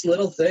 Like it's just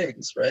little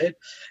things, right?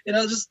 You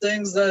know, just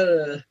things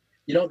that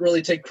you don't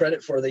really take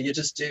credit for that you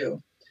just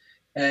do.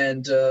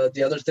 And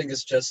the other thing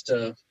is just,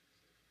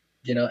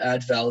 you know,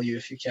 add value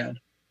if you can.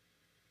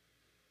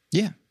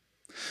 Yeah.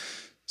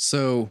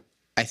 So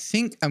I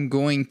think I'm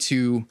going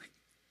to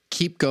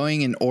keep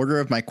going in order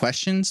of my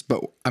questions,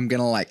 but I'm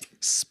going to like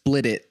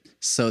split it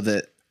so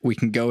that we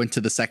can go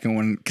into the second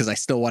one because I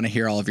still want to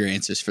hear all of your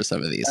answers for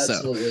some of these.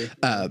 Absolutely.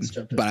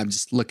 So, but I'm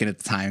just looking at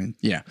the time.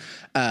 Yeah.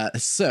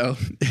 So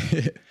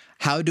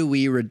how do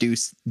we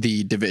reduce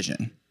the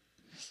division?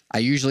 I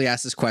usually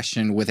ask this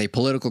question with a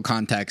political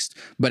context,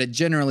 but it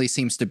generally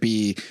seems to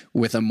be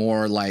with a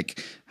more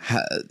like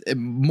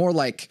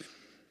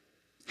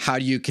how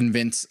do you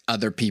convince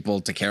other people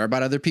to care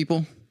about other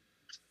people?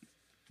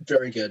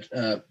 Very good.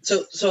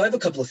 So I have a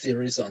couple of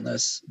theories on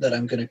this that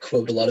I'm going to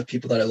quote a lot of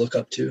people that I look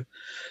up to.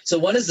 So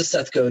one is the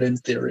Seth Godin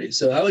theory.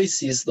 So how he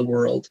sees the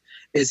world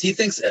is he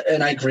thinks,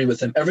 and I agree with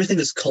him, everything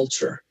is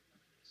culture.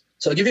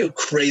 So I'll give you a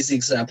crazy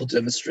example to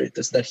demonstrate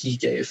this that he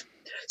gave.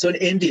 So in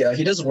India,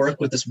 he does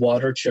work with this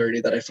water charity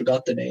that I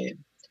forgot the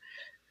name.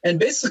 And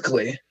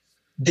basically,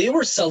 they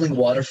were selling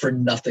water for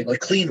nothing,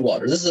 like clean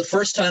water. This is the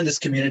first time this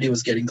community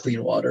was getting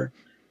clean water.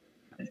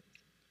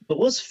 But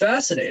what was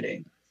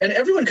fascinating, and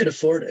everyone could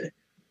afford it,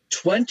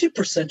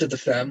 20% of the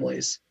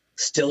families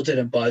still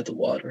didn't buy the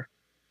water.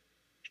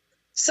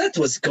 Seth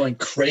was going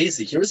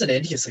crazy. He was in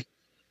India. He's like,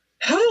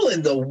 how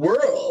in the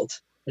world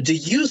do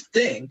you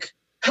think,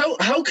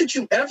 how could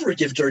you ever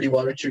give dirty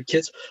water to your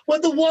kids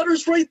when the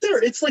water's right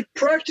there? It's like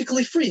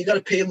practically free. You got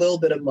to pay a little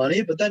bit of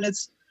money, but then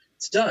it's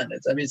done.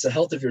 It's the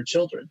health of your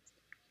children.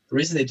 The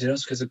reason they did it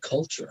was because of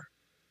culture.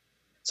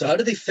 So how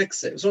did they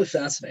fix it? It was really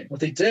fascinating.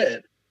 What they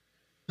did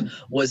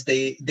was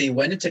they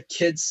went into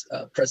kids'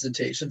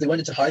 presentations. They went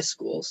into high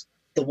schools.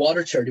 The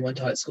water charity went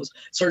to high schools,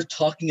 started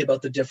talking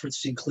about the difference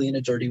between clean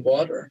and dirty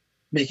water,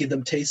 making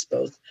them taste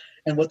both.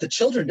 And what the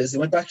children did is they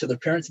went back to their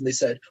parents and they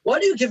said, why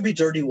do you give me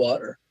dirty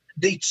water?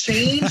 They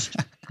changed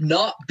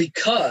not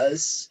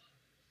because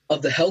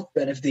of the health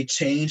benefit. They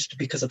changed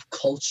because of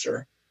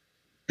culture,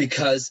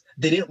 because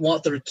they didn't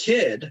want their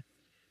kid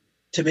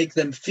to make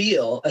them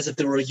feel as if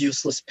they were a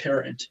useless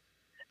parent.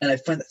 And I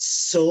find that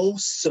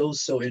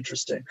so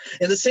interesting.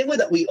 In the same way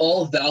that we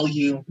all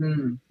value,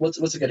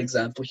 what's a good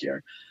example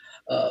here?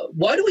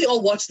 Why do we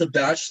all watch The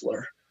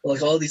Bachelor?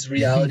 Like all these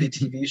reality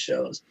TV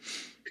shows?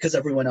 Because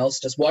everyone else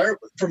does.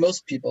 For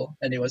most people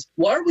anyways,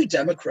 why are we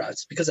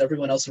Democrats? Because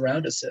everyone else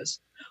around us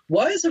is.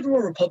 Why is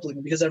everyone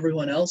Republican? Because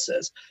everyone else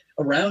is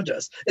around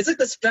us. It's like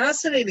this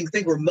fascinating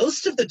thing where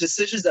most of the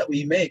decisions that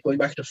we make, going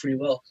back to free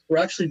will, were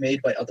actually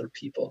made by other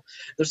people.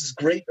 There's this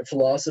great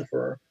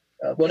philosopher,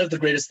 one of the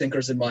greatest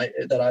thinkers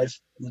that I've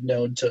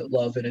known to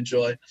love and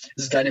enjoy, is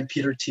this guy named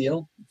Peter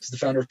Thiel. He's the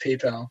founder of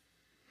PayPal.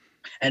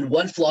 And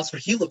one philosopher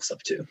he looks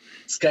up to,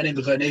 this guy named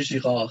René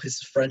Girard,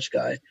 he's a French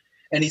guy.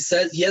 And he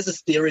says he has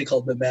this theory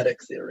called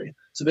mimetic theory.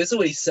 So basically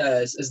what he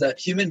says is that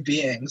human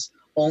beings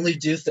only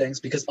do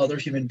things because other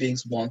human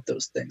beings want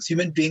those things.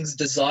 Human beings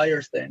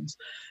desire things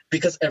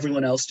because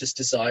everyone else just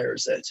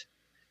desires it.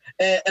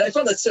 And I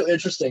found that so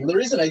interesting. The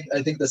reason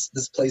I think this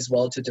plays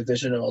well to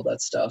division and all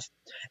that stuff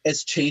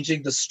is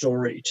changing the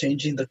story,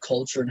 changing the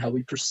culture and how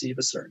we perceive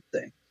a certain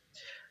thing.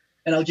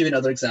 And I'll give you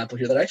another example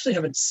here that I actually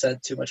haven't said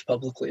too much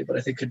publicly, but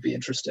I think could be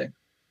interesting.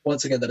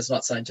 Once again, that is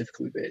not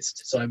scientifically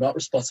based, so I'm not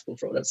responsible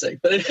for what I'm saying.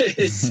 But it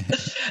is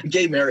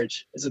gay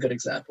marriage is a good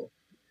example.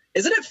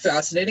 Isn't it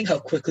fascinating how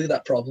quickly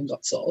that problem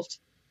got solved?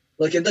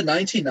 Like in the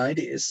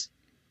 1990s,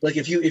 like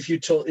if you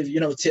told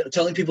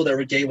telling people they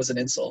were gay was an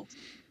insult,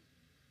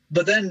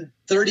 but then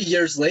 30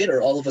 years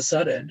later, all of a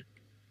sudden,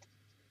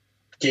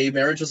 gay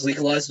marriage was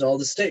legalized in all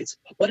the states.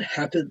 What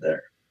happened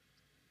there?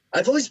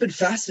 I've always been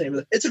fascinated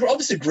with it. It's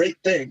obviously a great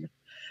thing,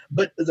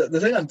 but the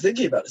thing I'm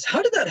thinking about is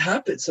how did that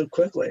happen so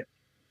quickly?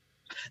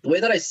 The way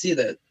that I see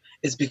that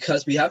is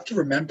because we have to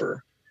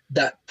remember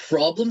that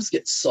problems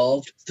get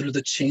solved through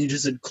the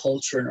changes in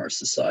culture in our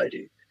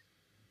society,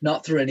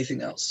 not through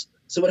anything else.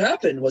 So what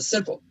happened was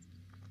simple.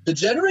 The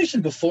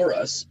generation before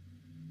us,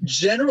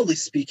 generally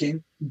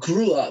speaking,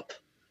 grew up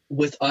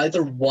with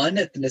either one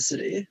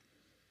ethnicity.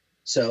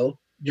 So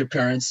your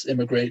parents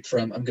immigrate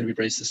from, I'm going to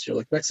be racist here,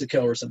 like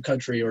Mexico or some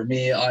country, or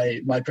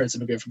my parents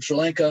immigrated from Sri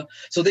Lanka.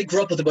 So they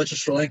grew up with a bunch of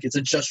Sri Lankans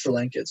and just Sri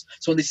Lankans.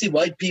 So when they see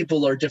white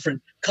people or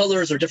different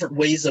colors or different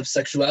ways of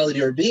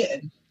sexuality or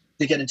being,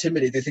 they get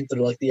intimidated. They think they're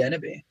like the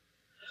enemy.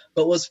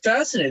 But what's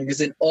fascinating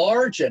is in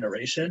our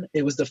generation,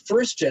 it was the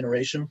first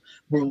generation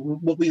where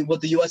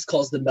what the U.S.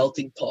 calls the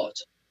melting pot,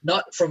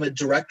 not from a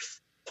direct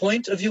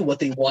point of view, what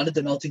they wanted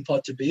the melting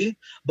pot to be,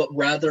 but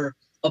rather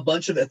a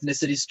bunch of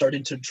ethnicities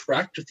starting to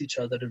interact with each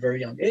other at a very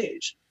young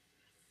age,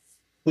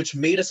 which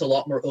made us a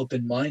lot more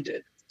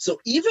open-minded. So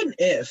even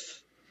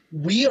if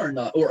we are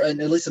not,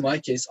 and at least in my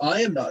case,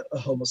 I am not a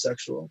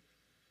homosexual,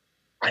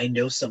 I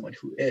know someone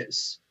who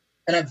is.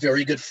 And I'm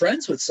very good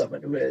friends with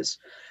someone who is.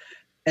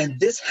 And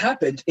this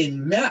happened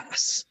in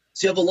mass.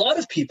 So you have a lot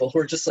of people who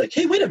are just like,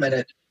 hey, wait a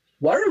minute,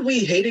 why are we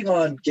hating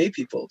on gay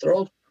people? They're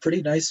all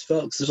pretty nice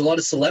folks. There's a lot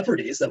of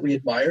celebrities that we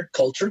admire,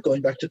 culture,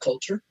 going back to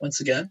culture once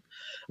again,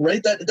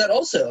 right? That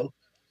also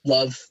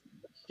love,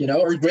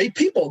 are great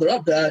people. They're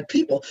not bad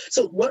people.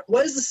 So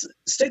what is this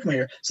stigma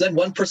here? So then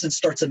one person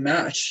starts a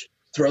match,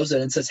 throws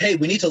it and says, hey,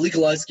 we need to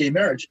legalize gay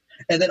marriage.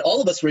 And then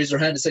all of us raise our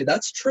hand and say,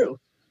 that's true.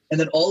 And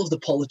then all of the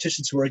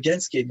politicians who are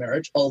against gay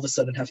marriage all of a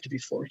sudden have to be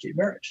for gay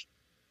marriage,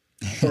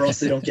 or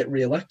else they don't get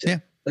reelected. Yeah.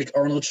 Like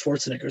Arnold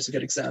Schwarzenegger is a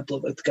good example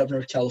of it. The governor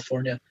of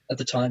California at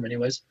the time,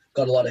 anyways,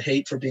 got a lot of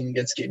hate for being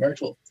against gay marriage.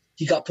 Well,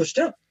 he got pushed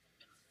out.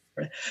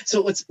 Right.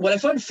 So what I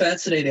find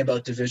fascinating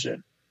about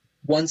division,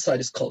 one side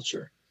is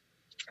culture.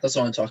 That's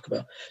what I want to talk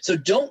about. So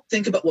don't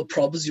think about what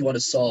problems you want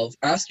to solve.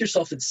 Ask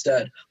yourself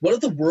instead, what are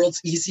the world's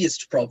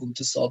easiest problem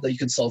to solve that you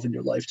can solve in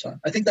your lifetime?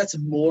 I think that's a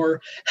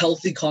more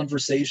healthy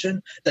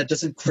conversation that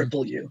doesn't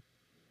cripple you.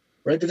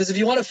 Right? Because if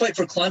you want to fight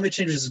for climate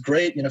change, this is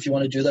great. If you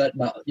want to do that,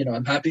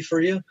 I'm happy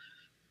for you.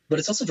 But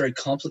it's also very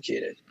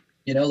complicated.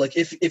 Like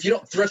if you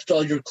don't thrift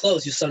all your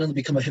clothes, you suddenly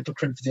become a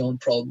hypocrite for the only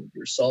problem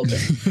you're solving.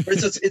 Right?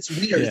 So it's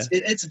weird. Yeah.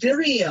 It's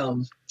very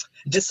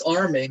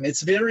disarming.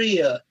 It's very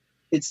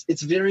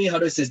it's very, how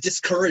do I say, it's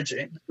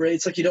discouraging. Right?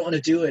 It's like you don't want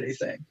to do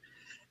anything.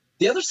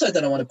 The other side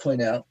that I want to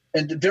point out,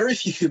 and very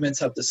few humans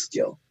have this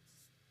skill,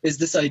 is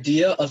this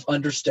idea of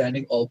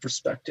understanding all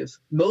perspectives.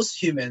 Most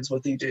humans,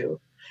 what they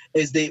do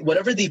is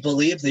whatever they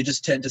believe, they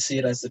just tend to see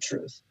it as the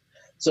truth.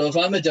 So if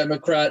I'm a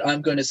Democrat,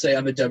 I'm going to say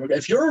I'm a Democrat.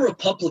 If you're a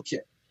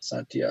Republican,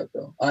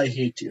 Santiago, I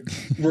hate you.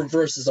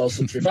 Reverse is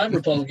also true. If I'm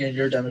Republican,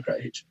 you're a Democrat,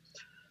 I hate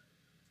you.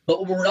 But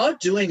what we're not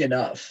doing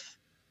enough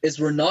is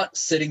we're not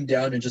sitting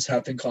down and just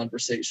having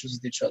conversations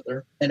with each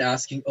other and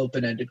asking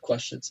open-ended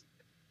questions.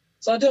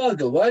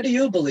 Santiago, why do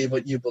you believe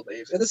what you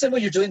believe? And the same way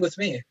you're doing with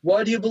me.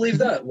 Why do you believe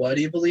that? Why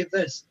do you believe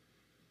this?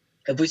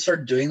 If we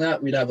started doing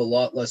that, we'd have a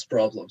lot less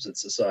problems in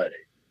society.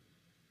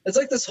 It's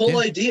like this whole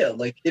idea,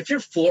 like if you're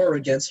for or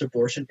against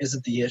abortion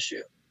isn't the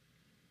issue,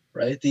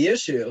 right? The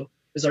issue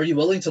is, are you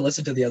willing to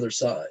listen to the other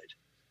side?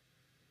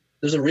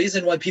 There's a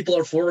reason why people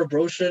are for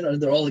abortion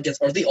and they're all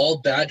against. Are they all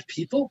bad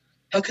people?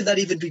 How could that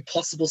even be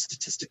possible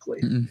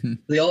statistically? Mm-hmm.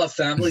 They all have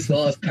families. They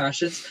all have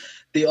passions.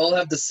 They all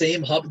have the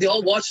same hobby. They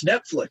all watch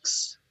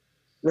Netflix,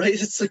 right?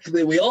 It's like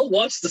we all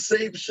watch the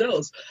same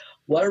shows.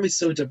 Why are we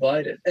so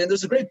divided? And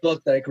there's a great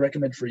book that I can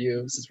recommend for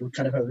you, since we're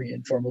kind of having an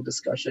informal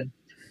discussion.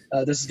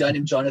 There's this guy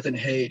named Jonathan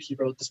Haidt. He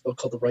wrote this book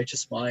called The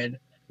Righteous Mind.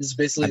 This is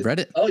basically, I've read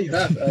it. Oh, you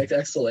have?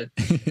 Excellent.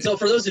 So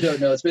for those who don't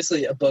know, it's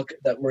basically a book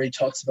where he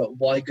talks about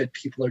why good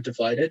people are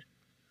divided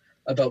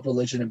about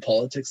religion and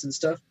politics and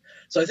stuff.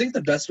 So I think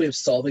the best way of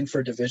solving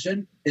for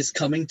division is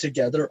coming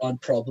together on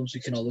problems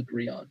we can all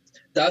agree on.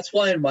 That's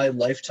why in my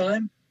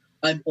lifetime,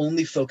 I'm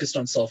only focused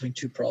on solving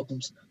two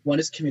problems. One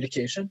is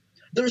communication.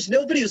 There's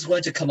nobody who's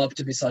going to come up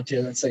to me,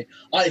 Santiago, and say,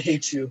 I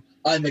hate you.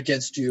 I'm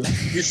against you.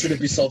 You shouldn't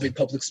be solving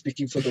public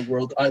speaking for the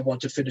world. I want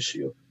to finish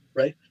you,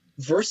 right?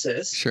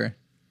 Versus, sure,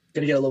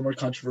 going to get a little more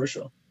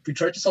controversial. If we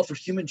try to solve for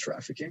human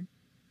trafficking,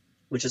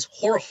 which is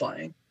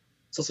horrifying,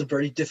 it's also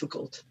very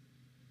difficult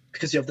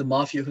because you have the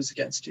mafia who's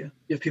against you.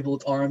 You have people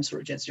with arms who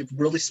are against you. You have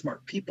really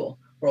smart people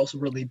who are also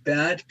really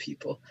bad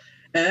people.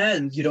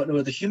 And you don't know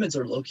where the humans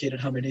are located,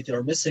 how many they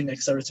are missing,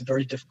 etc. It's a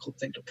very difficult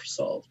thing to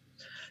solve.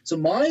 So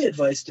my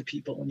advice to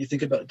people when you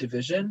think about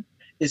division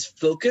is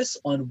focus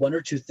on one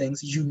or two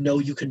things you know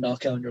you can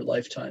knock out in your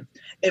lifetime.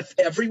 If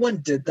everyone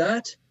did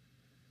that,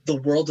 the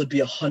world would be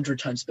 100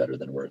 times better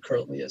than where it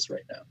currently is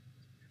right now.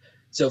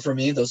 So for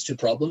me, those two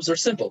problems are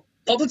simple: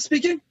 public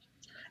speaking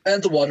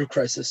and the water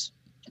crisis.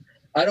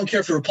 I don't care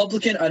if you're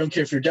Republican. I don't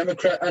care if you're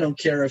Democrat. I don't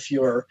care if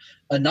you're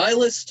a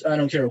nihilist. I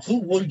don't care who,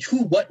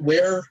 what,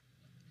 where.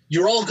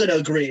 You're all going to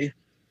agree,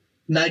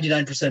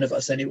 99% of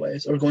us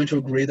anyways, are going to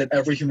agree that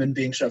every human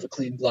being should have a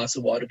clean glass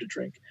of water to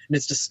drink. And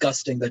it's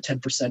disgusting that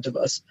 10% of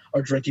us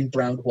are drinking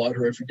brown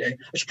water every day.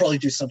 I should probably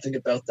do something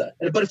about that.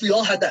 But if we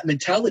all had that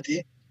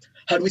mentality,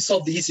 how do we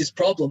solve the easiest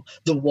problem?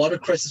 The water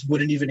crisis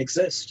wouldn't even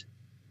exist,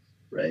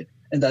 right?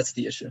 And that's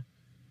the issue.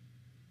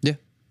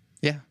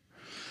 Yeah.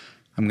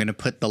 I'm going to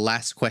put the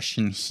last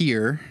question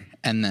here,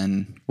 and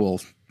then we'll,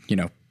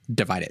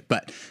 divide it.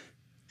 But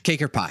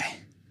cake or pie?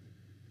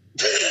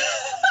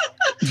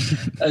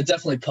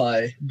 Definitely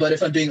pie. But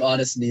if I'm being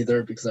honest,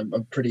 neither, because I'm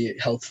a pretty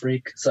health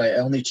freak. So I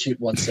only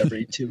cheat once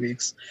every 2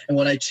 weeks. And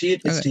when I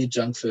cheat, it's to eat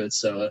junk food.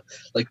 So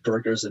like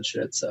burgers and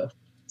shit. So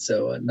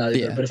not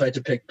either. Yeah. But if I had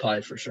to pick,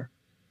 pie for sure.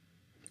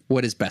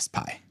 What is best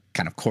pie?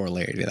 Kind of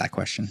corollary to that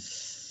question.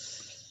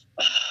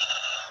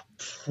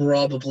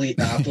 Probably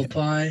apple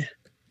pie.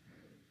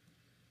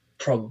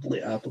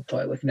 Probably apple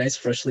pie, like nice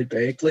freshly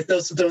baked, like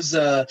those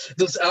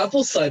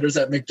apple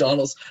ciders at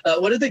McDonald's.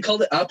 What did they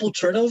call it? Apple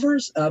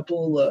turnovers?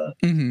 Apple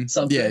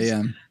something.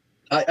 Yeah.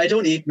 I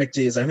don't eat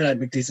McD's. I haven't had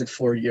McD's in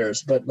 4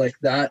 years, but like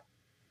that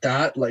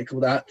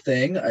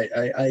thing,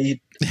 I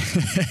eat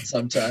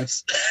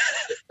sometimes.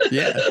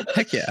 Yeah,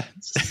 heck yeah.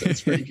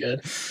 It's pretty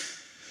good.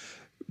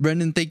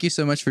 Brendan, thank you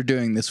so much for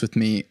doing this with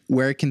me.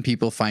 Where can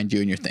people find you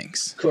and your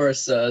things? Of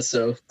course.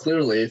 So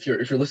clearly, if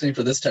you're listening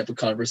for this type of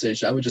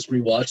conversation, I would just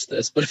rewatch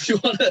this. But if you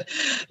want to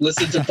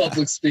listen to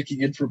public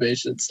speaking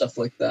information, stuff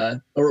like that,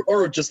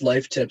 or just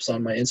life tips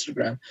on my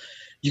Instagram,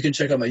 you can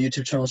check out my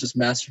YouTube channel, which is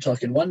Master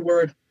Talk in one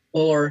word,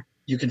 or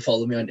you can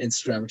follow me on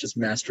Instagram, which is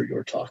Master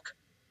Your Talk.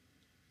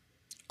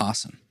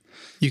 Awesome.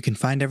 You can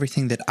find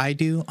everything that I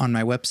do on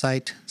my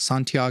website,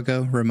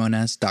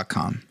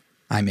 SantiagoRamones.com.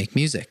 I make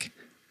music.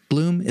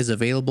 Bloom is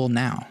available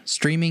now,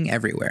 streaming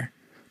everywhere.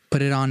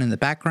 Put it on in the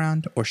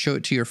background or show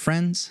it to your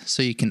friends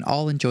so you can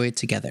all enjoy it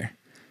together.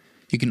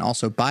 You can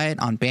also buy it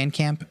on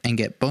Bandcamp and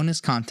get bonus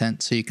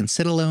content so you can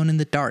sit alone in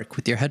the dark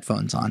with your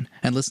headphones on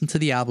and listen to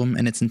the album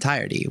in its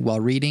entirety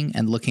while reading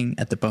and looking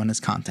at the bonus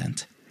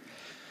content.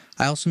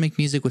 I also make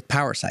music with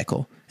Power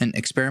Cycle, an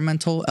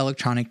experimental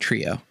electronic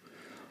trio.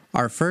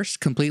 Our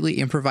first completely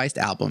improvised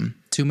album,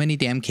 Too Many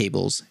Damn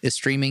Cables, is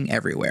streaming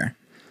everywhere.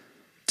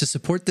 To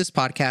support this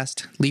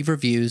podcast, leave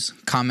reviews,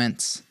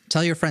 comments,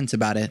 tell your friends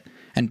about it,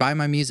 and buy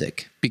my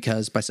music,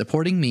 because by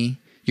supporting me,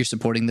 you're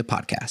supporting the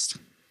podcast.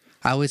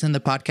 I always end the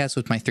podcast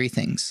with my 3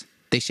 things.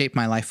 They shape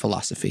my life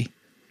philosophy.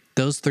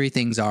 Those 3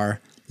 things are: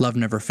 love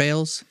never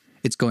fails,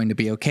 it's going to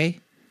be okay,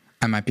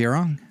 I might be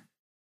wrong.